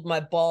gargled my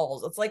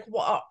balls. It's like,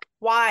 why?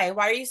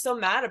 Why are you so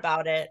mad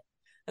about it?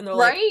 And they're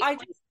like, Right?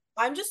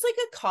 I'm just like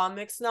a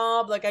comic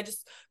snob. Like I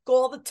just go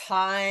all the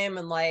time,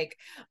 and like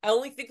I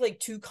only think like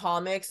two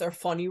comics are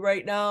funny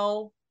right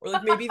now. Or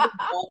like maybe the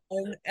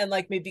one and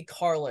like maybe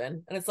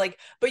Carlin. And it's like,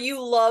 but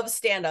you love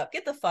stand up.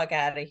 Get the fuck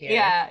out of here.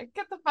 Yeah.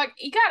 Get the fuck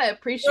you gotta There are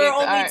appreciate the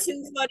only art.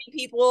 two funny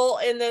people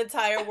in the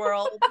entire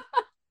world,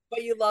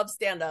 but you love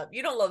stand up.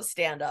 You don't love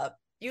stand up.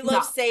 You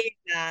love No. saying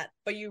that,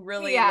 but you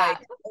really Yeah.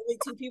 like only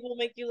two people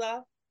make you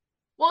laugh.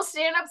 Well,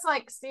 stand-up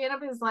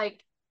is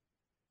like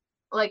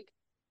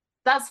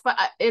that's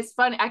it's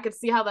funny. I could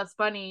see how that's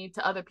funny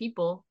to other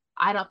people.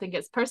 I don't think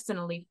it's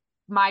personally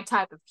my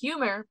type of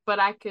humor, but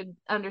I could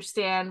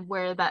understand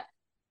where that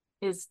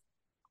is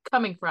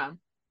coming from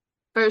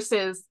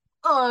versus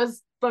oh,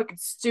 it's fucking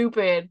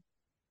stupid.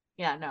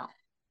 Yeah, no.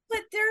 But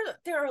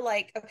there are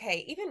like,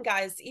 okay, even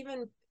guys,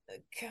 even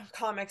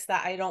comics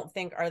that I don't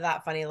think are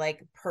that funny,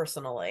 like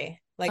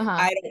personally. Like Uh-huh.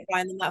 I don't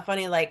find them that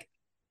funny. Like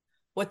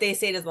what they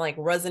say doesn't like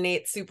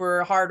resonate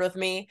super hard with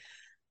me.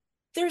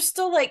 There's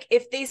still like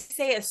if they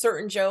say a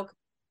certain joke,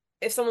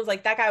 if someone's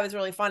like, that guy was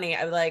really funny,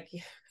 I would like,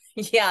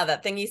 yeah,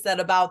 that thing he said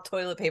about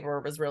toilet paper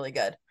was really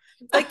good.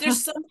 Like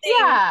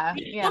Yeah,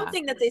 there's yeah.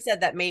 something that they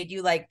said that made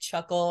you like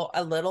chuckle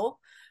a little,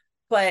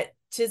 but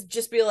to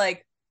just be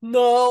like,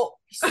 no,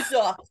 he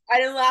sucks. I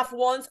didn't laugh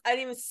once. I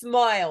didn't even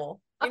smile.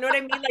 You know what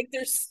I mean? Like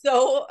they're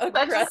so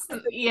That aggressive.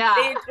 just yeah.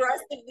 They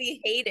aggressively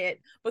hate it,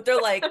 but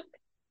they're like,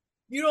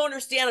 you don't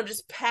understand.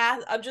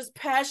 I'm just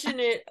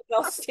passionate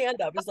about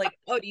stand up. It's like,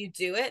 oh, do you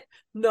do it?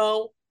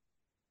 No.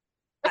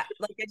 I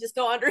just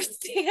don't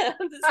understand.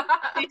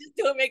 They just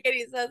don't make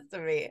any sense to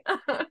me.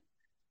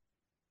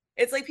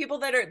 It's like people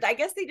that are, I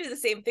guess they do the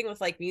same thing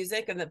with like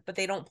music, but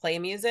they don't play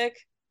music.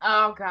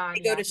 Oh god,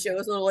 They go yeah. to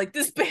shows and they're like,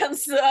 this band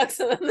sucks.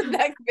 And then the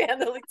next band,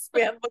 they're like, this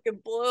band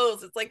fucking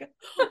blows. It's like,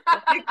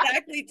 what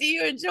exactly do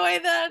you enjoy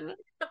then?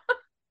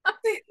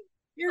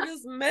 You're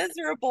just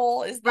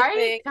miserable, is the Right?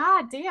 thing.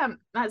 God damn.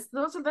 That's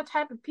those are the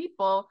type of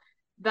people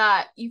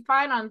that you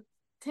find on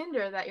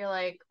Tinder that you're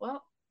like,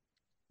 well,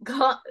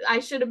 God, I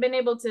should have been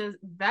able to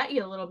vet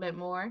you a little bit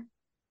more.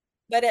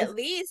 But at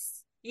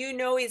least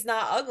he's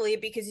not ugly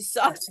because you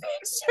saw his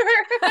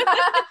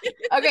picture.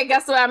 Okay,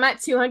 guess what? I'm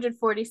at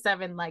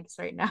 247 likes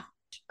right now.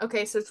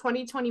 Okay, so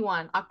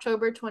 2021,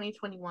 October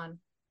 2021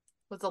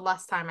 was the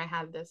last time I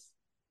had this.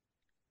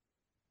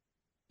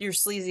 Your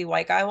sleazy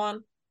white guy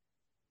one?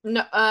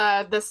 No,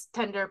 this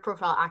Tinder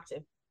profile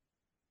active.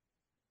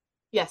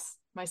 Yes,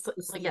 The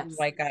sleazy yes.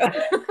 white guy.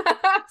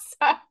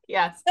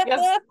 Yes,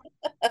 yes.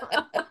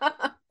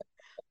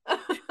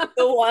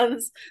 The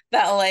ones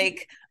that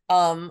like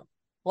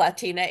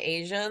Latina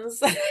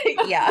Asians.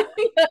 Yeah,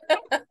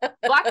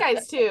 Black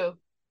guys too.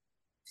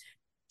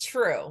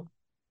 true.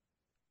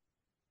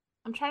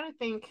 I'm trying to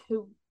think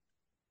who.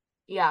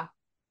 Yeah,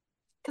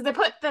 because I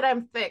put that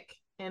I'm thick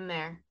in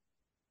there.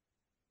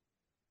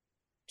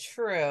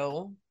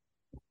 True.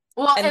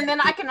 Well, And and then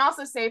I then can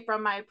also say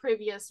from my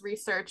previous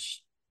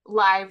research,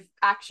 live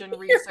action you're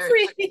research,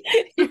 free.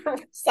 You're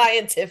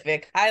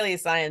scientific, highly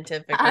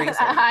scientific research.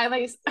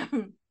 highly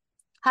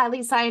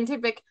highly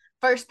scientific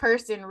first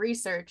person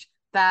research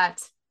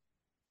that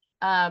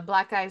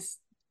black guys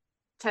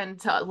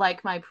tend to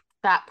like my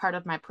that part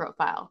of my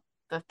profile,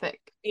 the thick.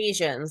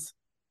 Asians.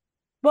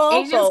 Well,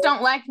 Asians both.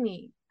 don't like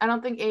me. I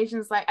don't think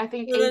Asians like. I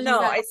think No, no, Asian no.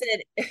 guys.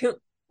 I said,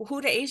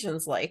 who do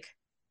Asians like?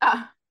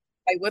 Uh,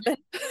 White women?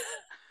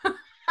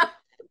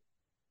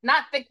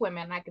 not thick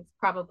women. I could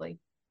probably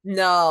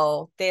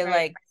No, they right.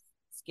 like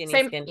skinny,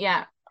 Same. skinny.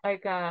 Yeah.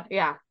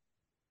 Yeah.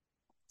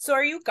 So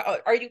are you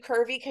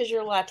curvy because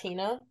you're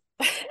Latina?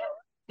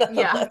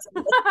 Yeah. That's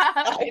on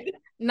the side.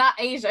 Not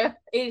Asian.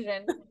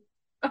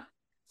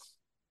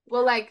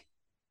 Well, like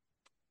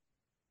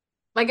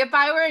if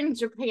I were in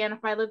Japan,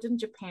 if I lived in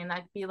Japan,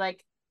 I'd be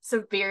like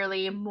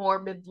severely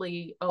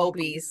morbidly Obese.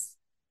 obese,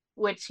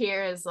 which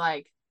here is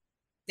like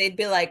They'd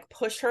be like,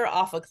 push her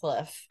off a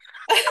cliff.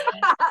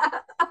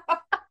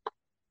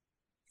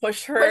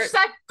 Push push her.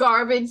 that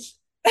garbage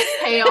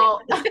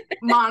pail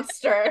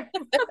monster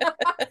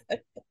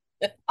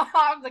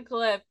off the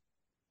cliff.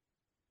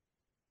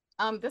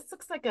 This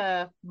looks like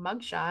a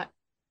mugshot.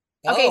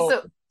 Okay, Oh,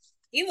 so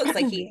he looks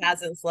like he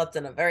hasn't slept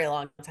in a very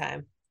long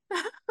time.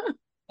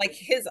 Like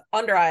his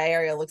under eye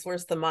area looks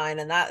worse than mine,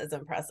 and that is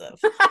impressive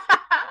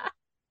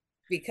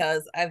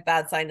because I have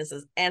bad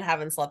sinuses and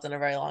haven't slept in a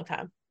very long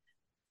time.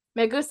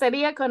 me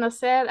gustaría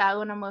conocer a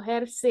una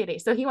mujer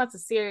serious. So he wants a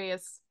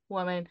serious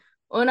woman.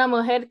 Una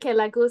mujer que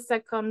le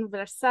gusta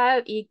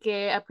conversar y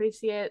que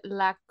aprecie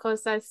las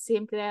cosas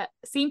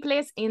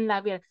simples en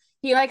la vida.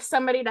 He likes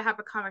somebody to have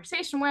a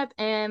conversation with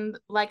and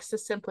likes the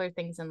simpler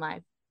things in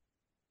life.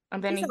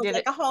 And then He he sounds did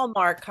like it a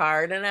Hallmark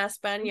card in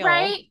Espanol.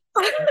 right.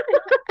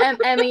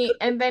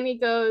 And then he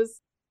goes,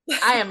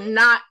 I am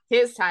not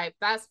his type,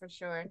 that's for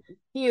sure.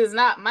 He is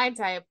not my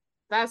type,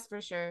 that's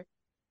for sure.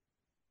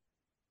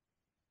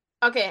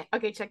 Okay,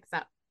 check this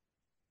out.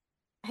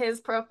 His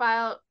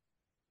profile,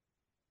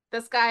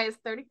 this guy is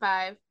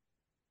 35.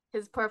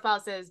 His profile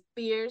says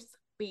beers,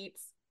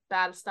 beats,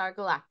 Battlestar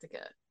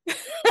Galactica.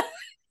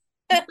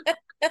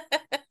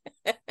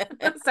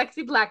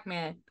 Sexy black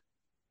man.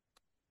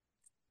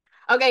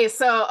 Okay,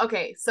 so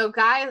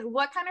guys,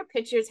 what kind of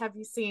pictures have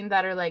you seen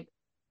that are like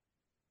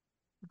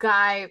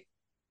guy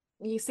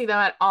you see them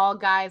at all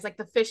guys, like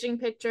the fishing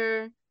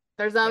picture.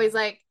 There's Yeah. always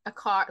like a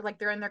car, like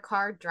they're in their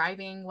car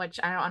driving, which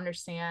I don't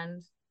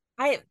understand.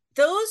 I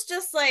those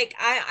just like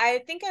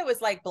I think I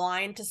was like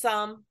blind to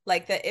some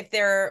like that if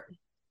they're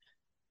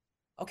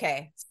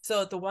okay.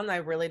 So the one I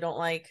really don't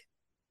like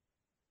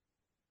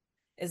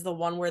is the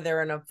one where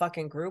they're in a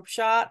fucking group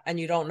shot and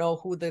you don't know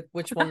who the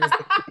which one is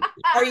the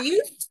Are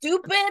you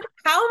stupid?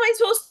 How am I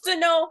supposed to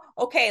know?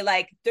 Okay,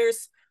 like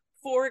there's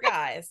four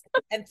guys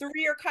and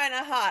three are kind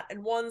of hot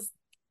and one's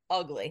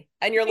ugly.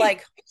 And you're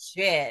like,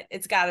 shit,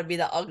 it's got to be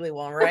the ugly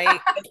one, right?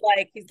 It's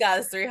like he's got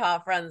his three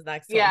hot friends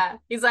next to him. Yeah,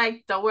 he's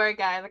like, don't worry,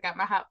 guys, I got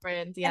my hot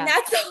friends. And Yeah.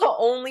 that's the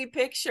only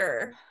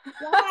picture.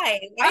 Why?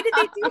 Why did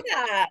they do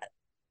that?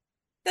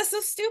 That's so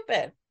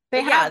stupid.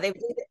 They But yeah, have they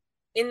put it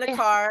in the they,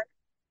 car,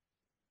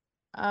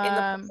 in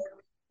the um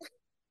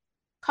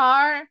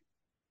car,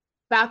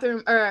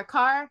 bathroom, or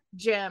car,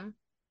 gym,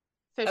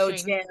 oh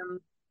fishing. gym.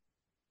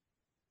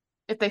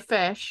 If they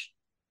fish,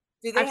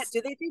 Do I've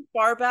they do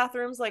bar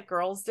bathrooms like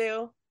girls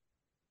do?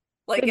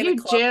 they Like in a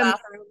do club gym.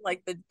 bathroom,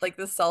 like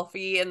the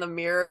selfie in the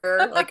mirror.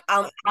 Like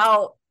I'm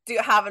out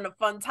having a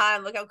fun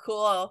time. Look how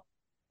cool.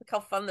 Look how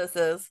fun this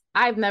is.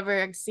 I've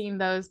never seen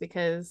those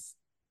because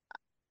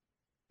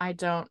I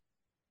don't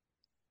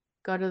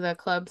go to the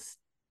clubs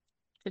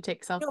to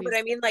take No, but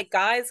I selfies. mean like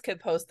guys could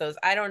post those.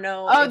 I don't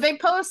know Oh, if they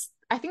post,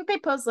 I think they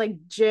post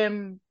like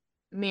gym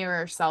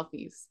mirror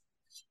selfies.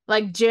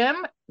 Like gym,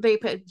 they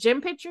put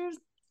gym pictures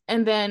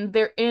and then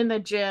they're in the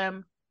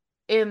gym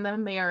in the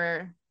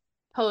mirror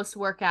post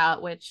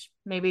workout, which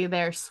maybe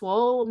they're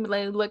swole,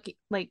 they look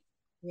like,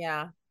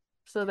 yeah.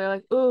 so they're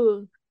like,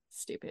 ooh,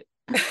 stupid.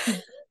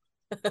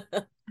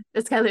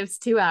 This guy lives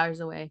 2 hours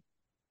away.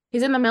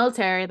 He's in the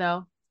military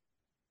though.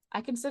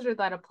 I consider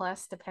that a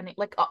plus, depending,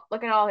 like, oh,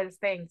 look at all his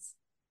things.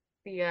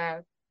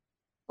 The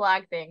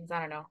flag things. I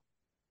don't know.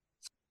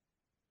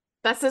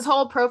 That's his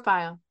whole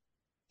profile.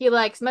 He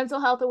likes mental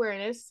health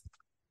awareness,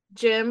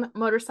 gym,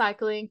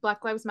 motorcycling,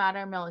 Black Lives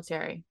Matter,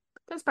 military.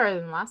 That's better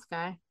than the last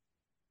guy.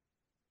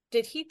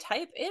 Did he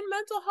type in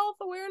mental health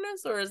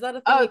awareness or is that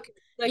a thing Oh, you can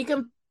you like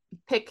can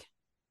pick.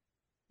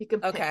 You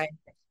can pick. okay.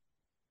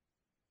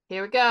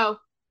 Here we go.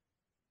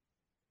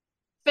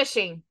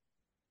 Fishing.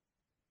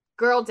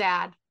 Girl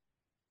dad.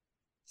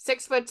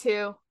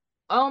 6'2".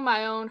 Own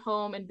my own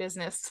home and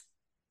business.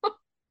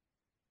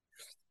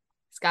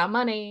 He's got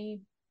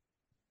money.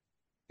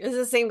 Is it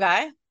the same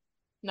guy?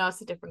 No,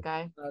 it's a different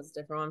guy. Oh, it's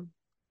a different one.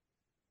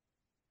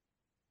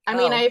 I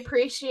mean, I Oh,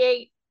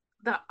 appreciate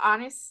the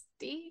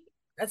honesty.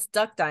 that's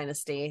Duck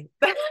Dynasty.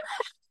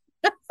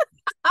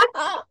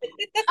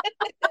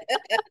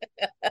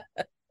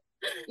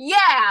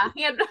 Yeah,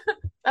 yeah,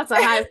 that's a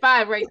high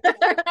five right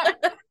there.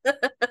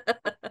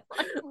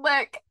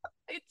 Look,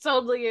 it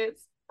totally is.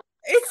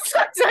 It's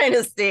Duck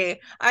Dynasty.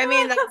 I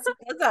mean, he does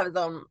have his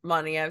own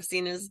money. I've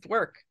seen his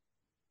work.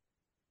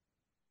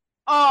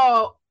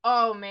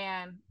 Oh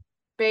man,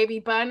 baby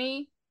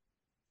bunny.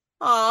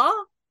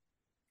 Aw.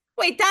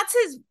 Wait, that's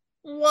his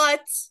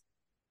what?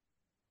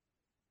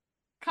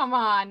 Come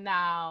on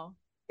now.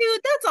 Dude,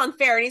 that's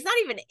unfair. And he's not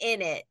even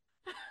in it.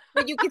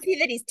 But you can see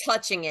that he's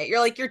touching it. You're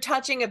like, you're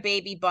touching a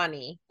baby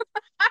bunny.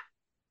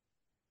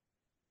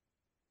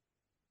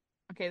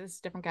 Okay, this is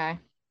a different guy.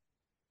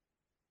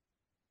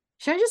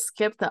 Should I just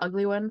skip the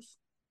ugly ones?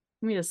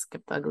 Let me just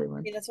skip the ugly I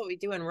ones. mean, that's what we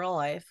do in real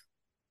life.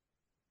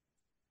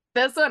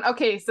 This one,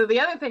 okay, so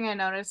the other thing I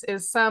noticed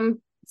is some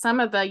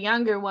of the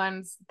younger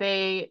ones,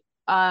 they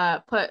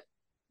put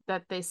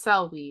that they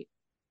sell weed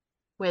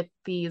with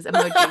these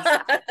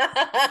emojis.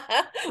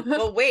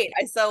 But wait,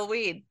 I sell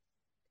weed.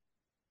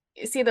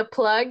 You see the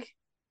plug?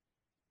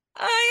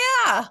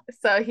 Oh yeah.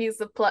 So he's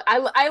the plug.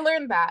 I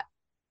learned that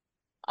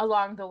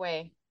along the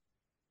way.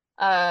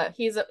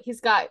 He's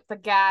got the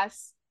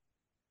gas.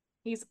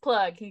 He's a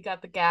plug. He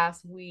got the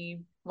gas,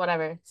 weed,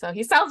 whatever. So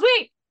he sells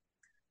weed.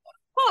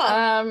 Huh.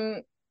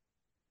 Um,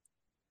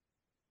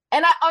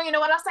 and you know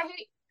what else I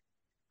hate?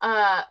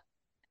 Uh,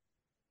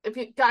 if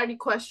you got any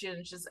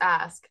questions, just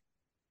ask.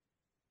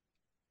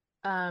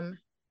 Um,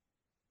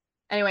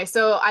 anyway,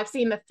 so I've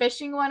seen the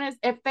fishing one is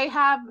if they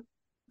have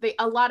they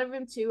a lot of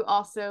them too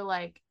also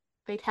like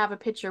they'd have a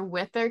picture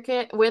with their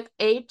kid with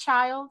a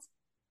child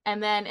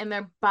and then in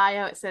their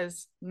bio it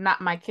says not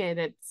my kid,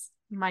 it's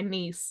my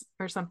niece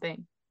or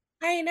something.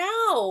 I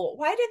know.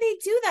 Why do they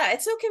do that?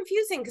 It's so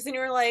confusing because then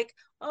you're like,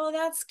 oh,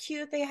 that's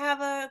cute. They have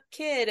a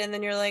kid. And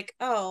then you're like,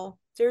 oh,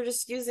 they're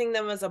just using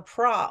them as a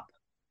prop.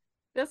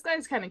 This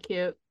guy's kind of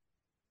cute.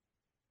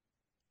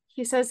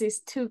 He says he's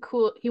too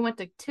cool. He went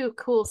to too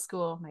cool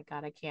school. Oh my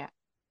God, I can't.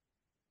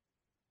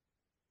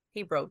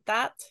 He wrote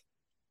that,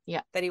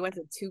 Yeah. that he went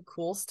to too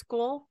cool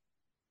school.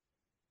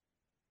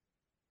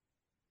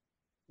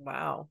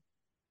 Wow.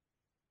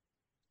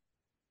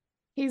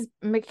 He's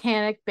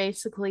mechanic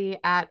basically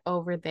at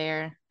over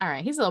there. All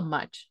right, he's a little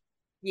much.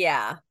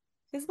 Yeah.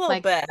 He's a little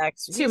Like bit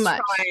extra. too He's much.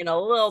 trying a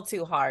little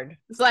too hard.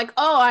 It's like,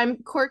 oh, I'm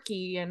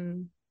quirky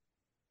and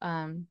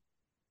um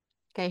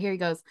okay, here he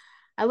goes.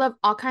 I love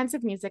all kinds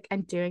of music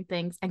and doing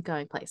things and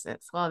going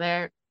places. Well,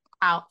 they're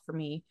out for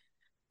me.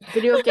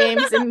 Video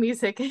games and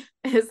music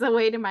is the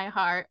way to my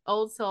heart.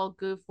 Old soul,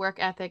 goof, work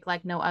ethic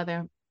like no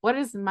other. What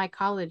is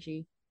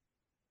mycology?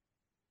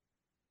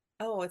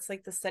 Oh, it's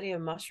like the study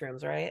of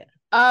mushrooms, right?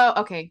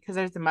 Oh, okay, because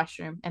there's a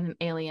mushroom and an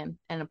alien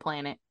and a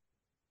planet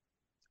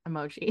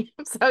emoji.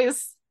 So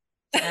he's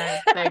all right,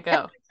 there you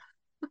go.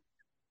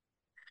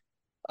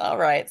 All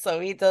right. So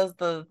he does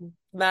the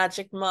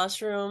magic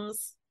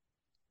mushrooms.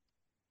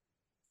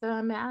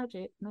 So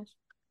magic.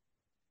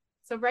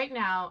 So right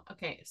now,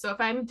 okay, so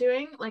if I'm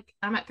doing like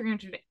I'm at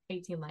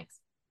 318 likes.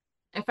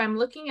 If I'm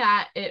looking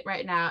at it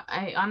right now,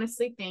 I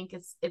honestly think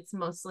it's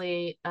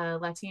mostly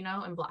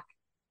Latino and Black.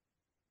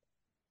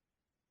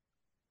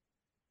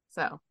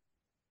 So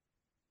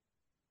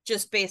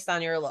Just based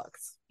on your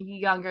looks.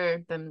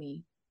 younger than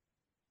me.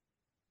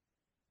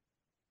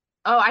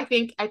 Oh, I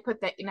think I put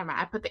the never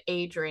mind, I put the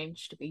age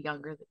range to be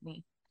younger than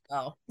me.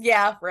 Oh,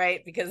 yeah,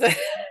 right. Because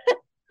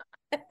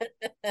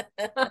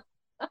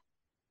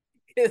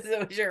because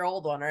it was your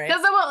old one, right?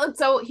 Because well,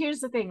 so here's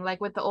the thing,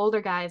 like with the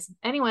older guys,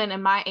 anyone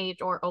in my age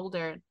or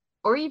older,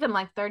 or even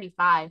like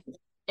 35,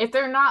 if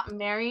they're not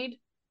married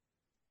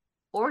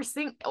or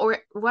sing or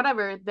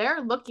whatever,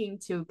 they're looking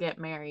to get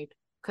married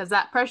because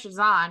that pressure's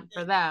on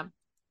for them.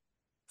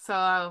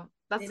 So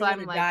They that's don't why want I'm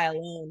to like, die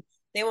alone.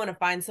 They want to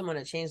find someone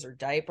to change their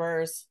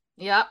diapers.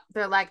 yep.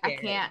 They're like,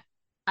 Yeah.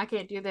 I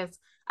can't do this.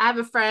 I have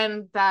a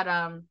friend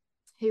that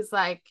he's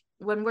like,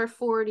 when we're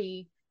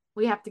 40,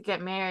 we have to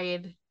get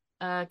married.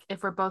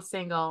 If we're both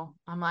single.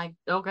 I'm like,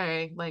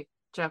 okay, like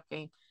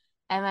joking.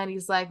 And then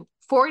he's like,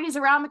 40's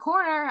around the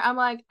corner. I'm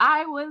like,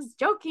 I was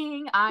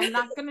joking. I'm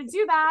not gonna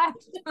do that.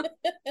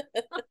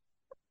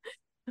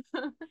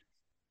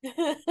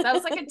 That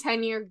was like a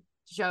 10-year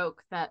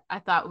joke that I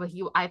thought was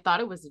you. I thought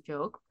it was a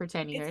joke for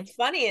 10 It's years.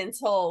 funny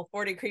until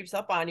 40 creeps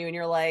up on you and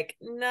you're like,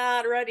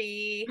 not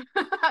ready.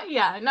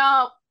 Yeah,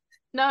 no,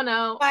 no,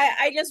 no.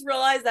 I just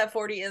realized that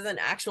 40 is an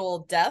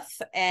actual death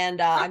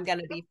and I'm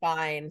gonna be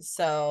fine.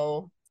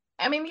 So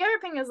I mean, the other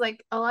thing is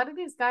like a lot of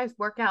these guys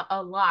work out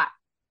a lot.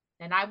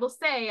 And I will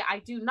say I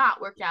do not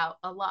work out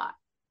a lot.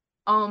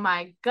 Oh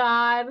my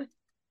God.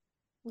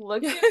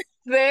 Look at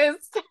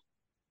this.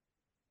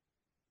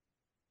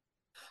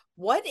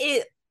 what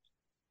is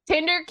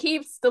Tinder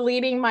keeps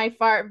deleting my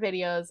fart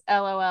videos.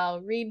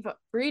 LOL.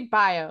 Read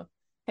bio.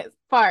 His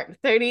fart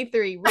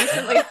 33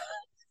 recently.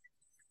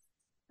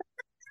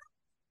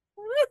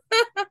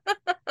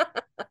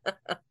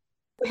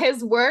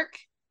 His work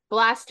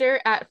blaster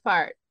at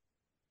fart.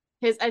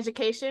 His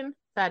education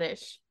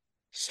fetish.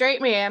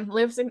 Straight man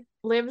lives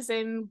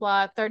in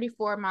blah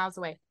 34 miles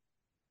away.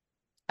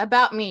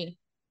 About me.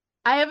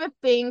 I have a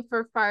thing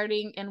for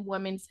farting in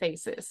women's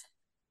faces.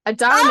 A Oh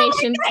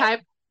domination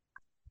type.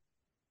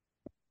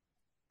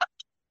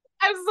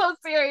 I'm so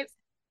serious.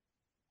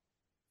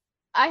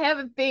 I have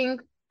a thing.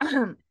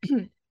 I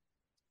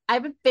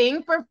have a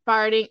thing for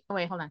farting. Oh,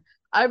 wait, hold on.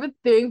 I have a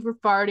thing for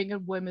farting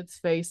in women's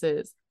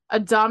faces. A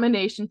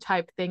domination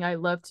type thing I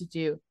love to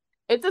do.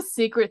 It's a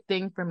secret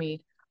thing for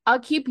me. I'll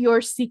keep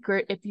your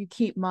secret if you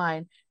keep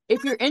mine.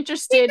 If you're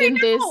interested secret in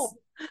this, now.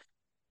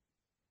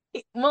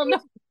 well, no.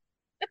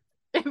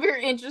 If you're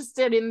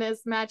interested in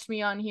this, match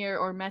me on here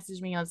or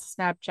message me on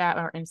Snapchat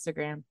or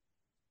Instagram.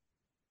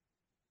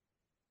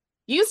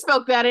 You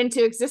spoke that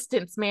into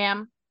existence,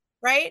 ma'am.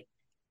 Right?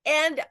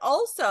 And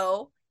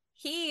also,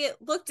 he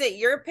looked at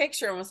your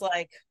picture and was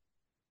like,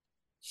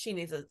 she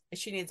needs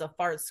a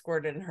fart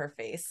squirted in her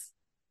face.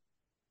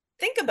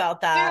 Think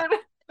about that. Dude,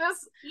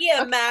 this He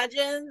okay.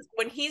 imagines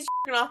when he's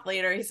off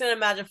later, he's gonna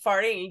imagine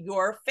farting in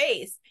your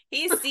face.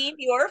 He's seen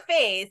your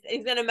face, and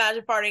he's gonna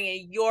imagine farting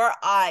in your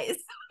eyes.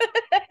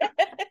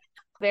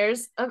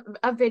 There's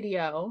a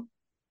video,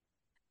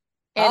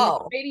 and the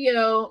Oh.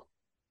 video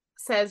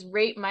says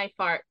rate my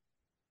fart.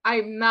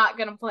 I'm not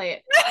gonna play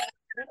it.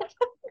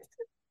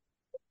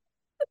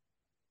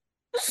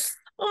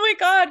 Oh my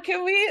god,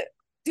 can we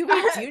do you know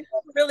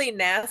a really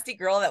nasty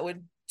girl that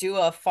would do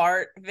a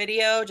fart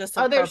video just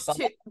Oh, of her butt?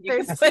 You could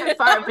there's put two it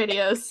fart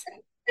videos.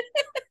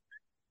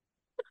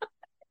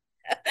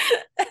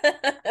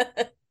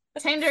 on.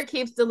 Tinder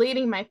keeps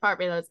deleting my fart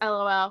videos.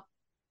 LOL.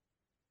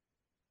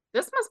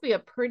 This must be a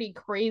pretty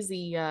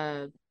crazy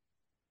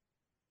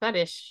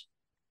fetish.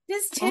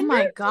 Does Oh Tinder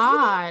my delete?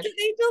 god. Do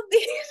they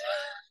delete?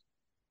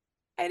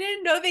 I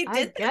didn't know they I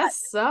did that.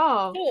 guess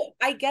so. So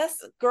I guess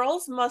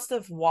girls must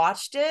have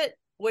watched it,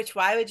 which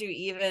why would you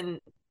even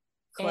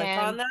click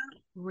on And that?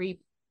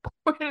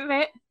 reported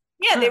it.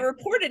 Yeah, they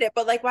reported it,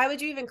 but like, why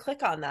would you even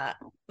click on that?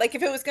 Like,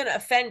 if it was going to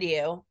offend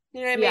you,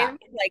 you know what I Yeah. mean?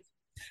 Like,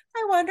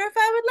 I wonder if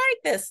I would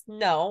like this.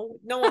 No,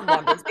 no one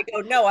wonders. They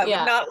go, no, I would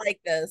Yeah. not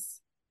like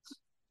this.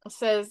 It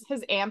says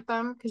his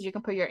anthem, because you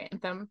can put your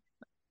anthem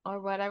or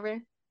whatever.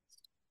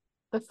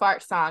 The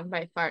fart song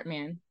by Fart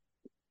Man.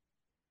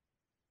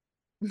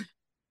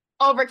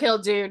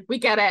 Overkill, dude. We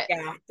get it.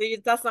 Yeah,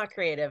 dude, that's not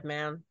creative,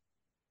 man.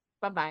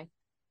 Bye bye.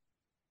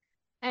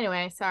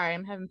 Anyway, sorry,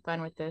 I'm having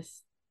fun with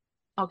this.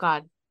 Oh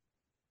god.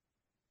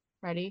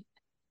 Ready?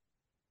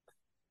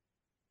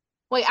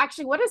 Wait,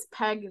 actually, what does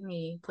peg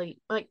mean, please?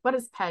 Like, what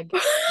is peg? I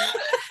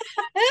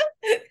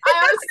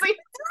honestly,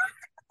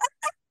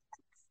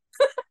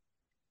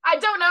 I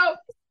don't know.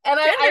 And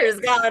Tinder's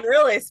gone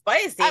really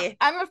spicy.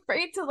 I'm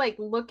afraid to like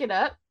look it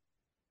up.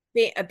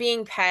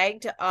 Being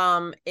pegged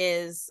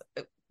is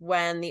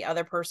when the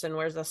other person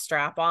wears a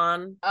strap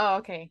on. Oh,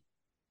 okay.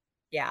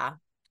 Yeah.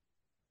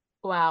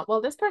 Wow.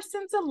 Well, this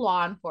person's a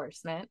law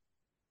enforcement.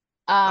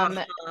 Uh Um,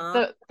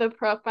 huh. the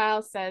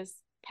profile says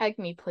peg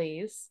me,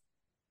 please.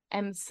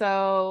 And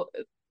so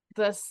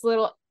this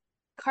little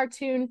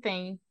cartoon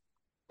thing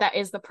that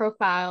is the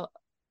profile,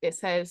 it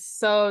says,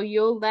 so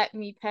you'll let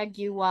me peg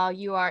you while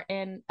you are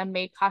in a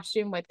maid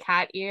costume with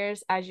cat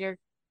ears as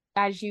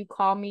you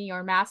call me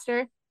your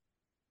master.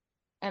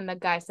 And the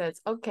guy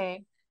says,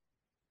 okay,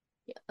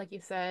 yeah, like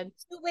you said.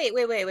 So wait.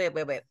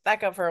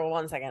 Back up for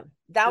 1 second.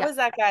 That Yeah. was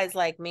that guy's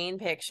like main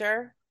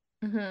picture.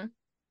 Mm-hmm.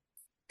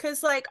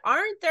 Cause like,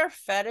 aren't there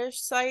fetish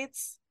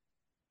sites?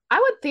 I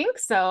would think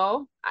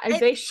so. I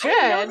They know should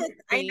that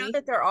be.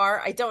 there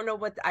are. I don't know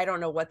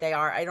what they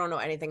are. I don't know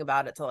anything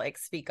about it to like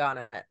speak on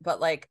it.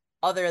 But like,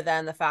 other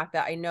than the fact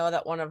that I know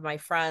that one of my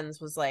friends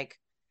was like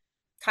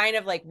kind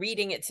of like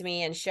reading it to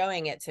me and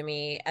showing it to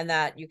me, and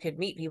that you could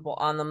meet people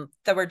on them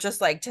that were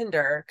just like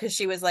Tinder, because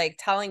she was like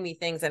telling me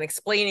things and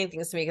explaining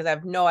things to me because I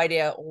have no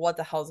idea what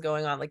the hell's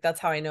going on. Like, that's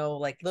how I know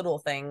like little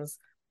things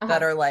that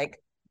Uh-huh. are like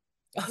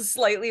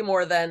slightly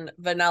more than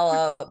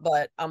vanilla,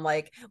 but I'm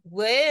like,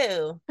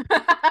 whoa.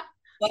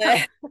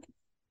 But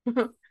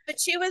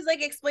she was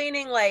like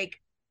explaining like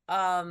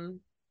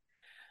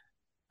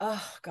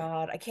oh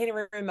god, I can't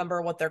even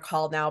remember what they're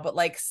called now, but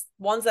like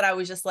ones that I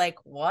was just like,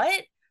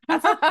 what?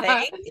 That's a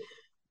thing?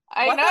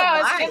 I What the know,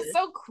 it's why? just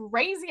so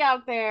crazy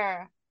out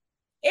there.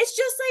 It's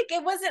just like,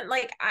 it wasn't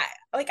like,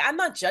 I'm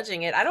not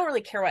judging it. I don't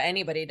really care what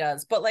anybody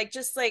does, but like,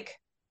 just like,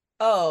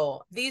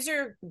 oh, these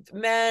are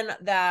men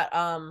that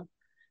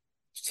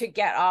to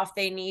get off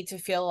they need to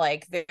feel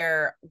like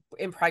they're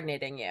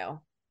impregnating you.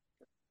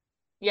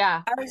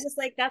 Yeah. I was just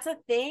like, that's a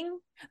thing,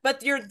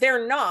 but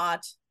they're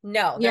not.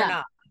 No, they're Yeah.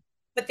 not.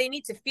 But they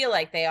need to feel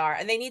like they are,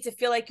 and they need to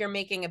feel like you're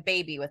making a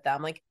baby with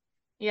them. Like,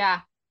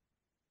 Yeah.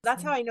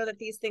 that's how I know that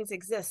these things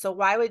exist. So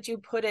why would you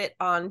put it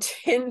on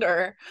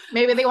Tinder?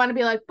 Maybe they want to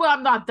be like, well,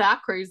 I'm not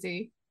that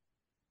crazy.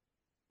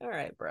 All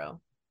right, bro.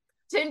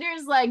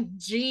 Tinder's like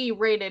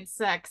G-rated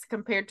sex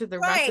compared to the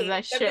rest of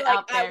Right. that They'd be shit like,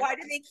 out there. why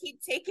do they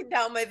keep taking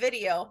down my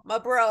video? My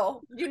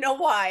bro, you know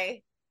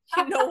why?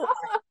 You know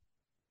why?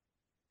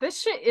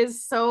 This shit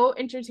is so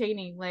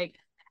entertaining. Like,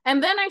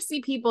 and then I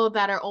see people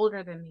that are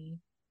older than me.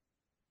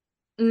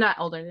 Not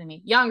older than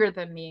me, younger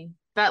than me.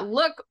 that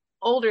look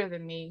older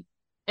than me.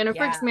 And it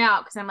Yeah. freaks me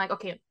out because I'm like,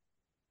 okay,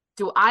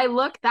 do I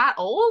look that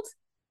old?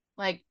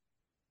 Like,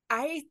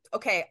 I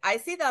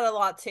see that a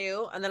lot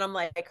too. And then I'm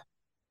like,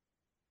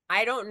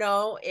 I don't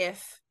know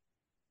if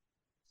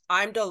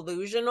I'm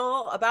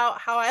delusional about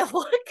how I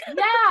look.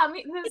 yeah, I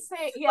mean,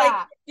 Like,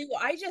 yeah. do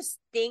I just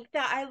think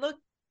that I look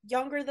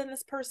younger than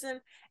this person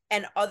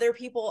and other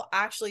people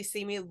actually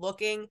see me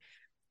looking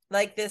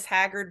like this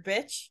haggard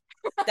bitch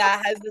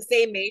that has the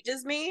same age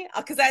as me?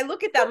 Because I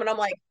look at them and I'm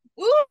like,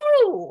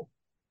 ooh,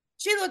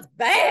 she looks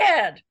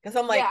bad. Because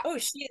I'm like, Yeah. oh,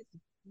 she is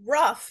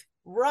rough,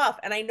 rough.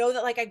 And I know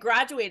that like I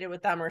graduated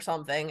with them or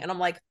something. And I'm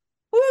like,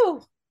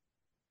 ooh.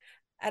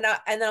 And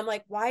then I'm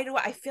like, why do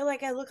I feel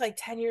like I look like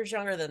 10 years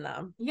younger than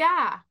them?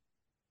 Yeah.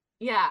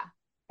 Yeah.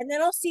 And then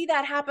I'll see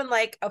that happen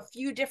like a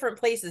few different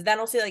places. Then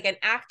I'll see like an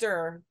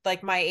actor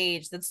like my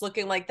age that's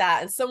looking like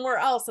that and somewhere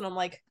else. And I'm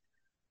like,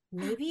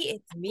 maybe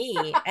it's me.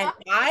 And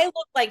I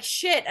look like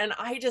shit and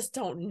I just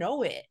don't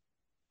know it.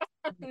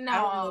 I don't really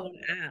No. want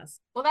to ask.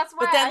 Well, that's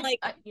But then why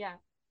like, yeah.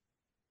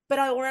 but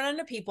I'll run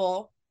into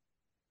people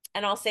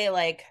and I'll say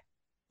like,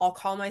 I'll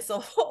call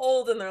myself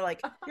old and they're like,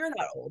 you're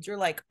not old. You're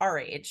like our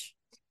age.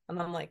 And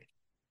I'm like,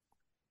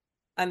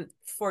 I'm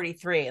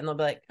 43. And they'll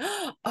be like,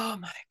 oh my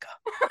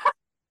God.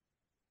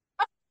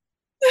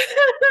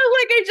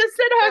 Like I just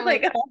said I They're was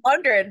like like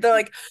 100. They're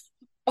like,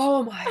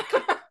 oh my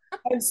God.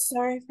 I'm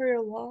sorry for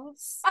your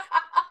loss.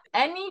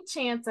 any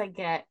chance I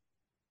get,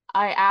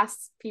 I ask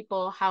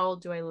people how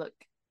old do I look?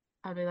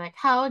 I'll be like,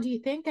 how old do you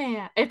think I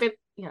am? If it,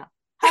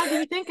 how do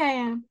you think I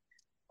am?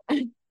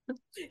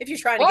 If you're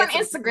trying to Or on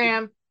get some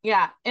Instagram.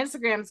 Yeah,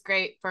 Instagram's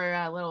great for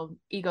a little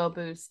ego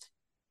boost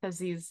because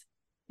these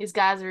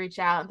guys will reach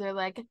out and they're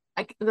like,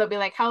 they'll be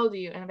like, how old are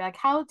you? And I'll be like,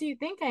 how old do you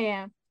think I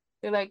am?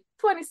 They're like,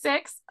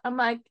 26. I'm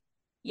like,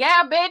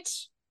 yeah,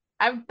 bitch,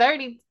 I'm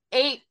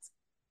 38. Oh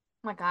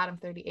my God, I'm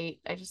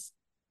 38. I What am just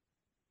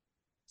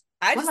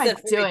I said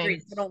 43,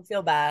 doing? so don't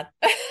feel bad.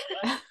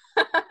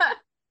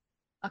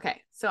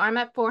 Okay, so I'm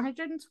at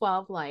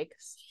 412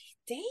 likes.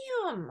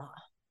 Damn.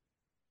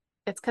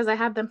 It's because I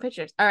have them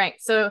pictures. All right,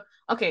 so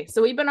okay,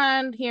 so we've been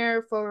on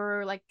here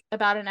for like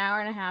about an hour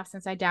and a half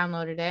since I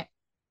downloaded it.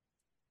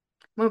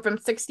 Moved from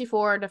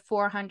 64 to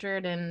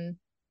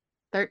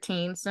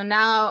 413. So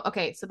now,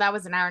 okay, so that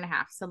was an hour and a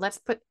half. So let's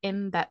put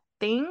in that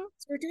thing.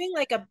 So we're doing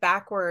like a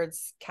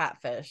backwards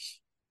catfish.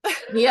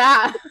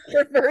 Yeah.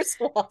 The first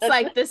one. It's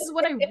like, this is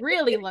what I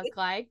really look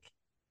like.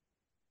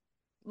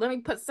 Let me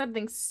put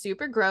something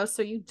super gross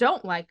so you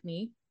don't like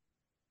me.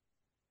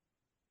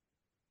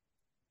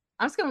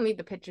 I'm just gonna leave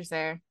the pictures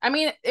there. I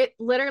mean, it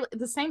literally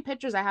the same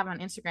pictures I have on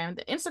Instagram.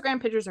 The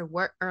Instagram pictures are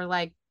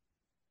like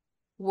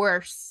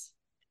worse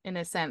in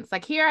a sense.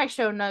 Like here I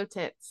show no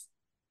tits.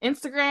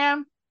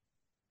 Instagram,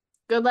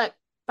 good luck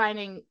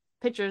finding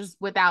pictures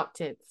without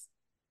tits.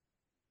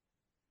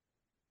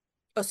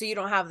 Oh, so you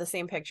don't have the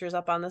same pictures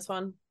up on this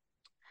one?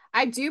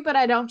 I do, but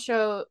I don't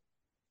show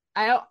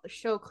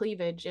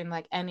cleavage in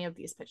like any of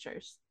these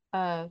pictures.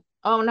 Oh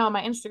no,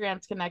 my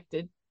Instagram's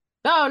connected.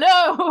 No,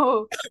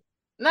 no,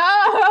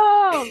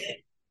 no.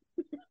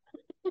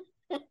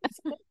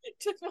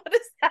 Just what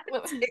does that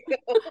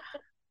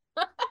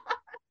do?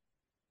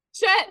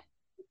 Shit.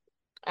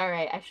 All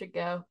right, I should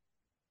go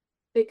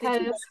Did you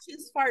because watch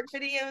his fart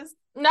videos?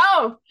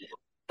 no,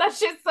 that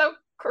shit's so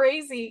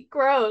crazy,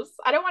 gross.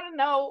 I don't want to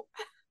know.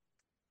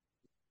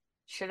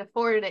 Should have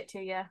forwarded it to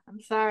you.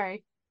 I'm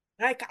sorry.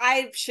 Like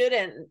I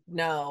shouldn't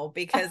know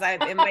because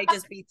it might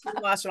just be too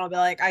much and I'll be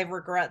like, I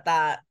regret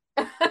that.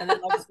 And then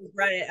I'll just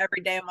regret it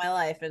every day of my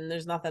life and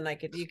there's nothing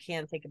you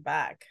can't take it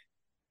back.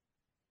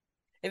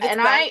 If it's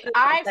And bad enough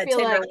I that feel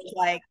Tinder like, was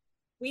like,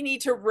 we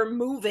need to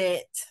remove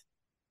it.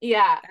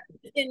 yeah,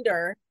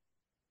 Tinder.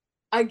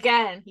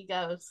 again, he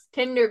goes,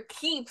 Tinder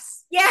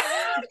keeps. Yeah,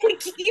 we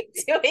keep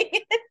doing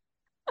it.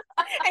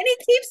 And he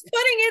keeps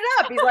putting it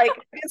up. He's like,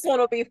 this one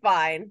will be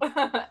fine. All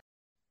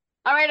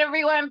right,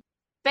 everyone.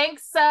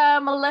 Thanks,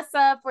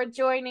 Melissa, for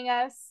joining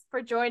us,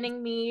 for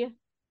joining me.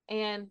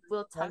 And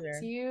we'll talk Pleasure.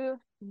 to you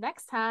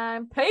next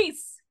time.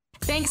 Peace.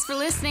 Thanks for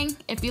listening.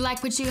 If you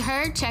like what you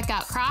heard, check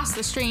out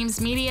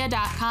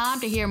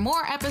crossthestreamsmedia.com to hear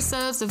more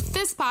episodes of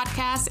this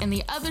podcast and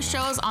the other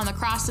shows on the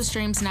Cross the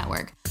Streams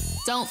network.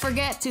 Don't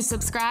forget to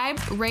subscribe,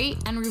 rate,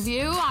 and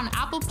review on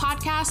Apple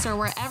Podcasts or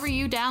wherever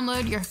you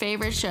download your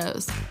favorite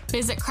shows.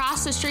 Visit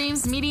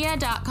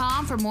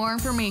crossthestreamsmedia.com for more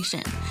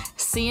information.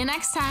 See you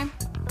next time.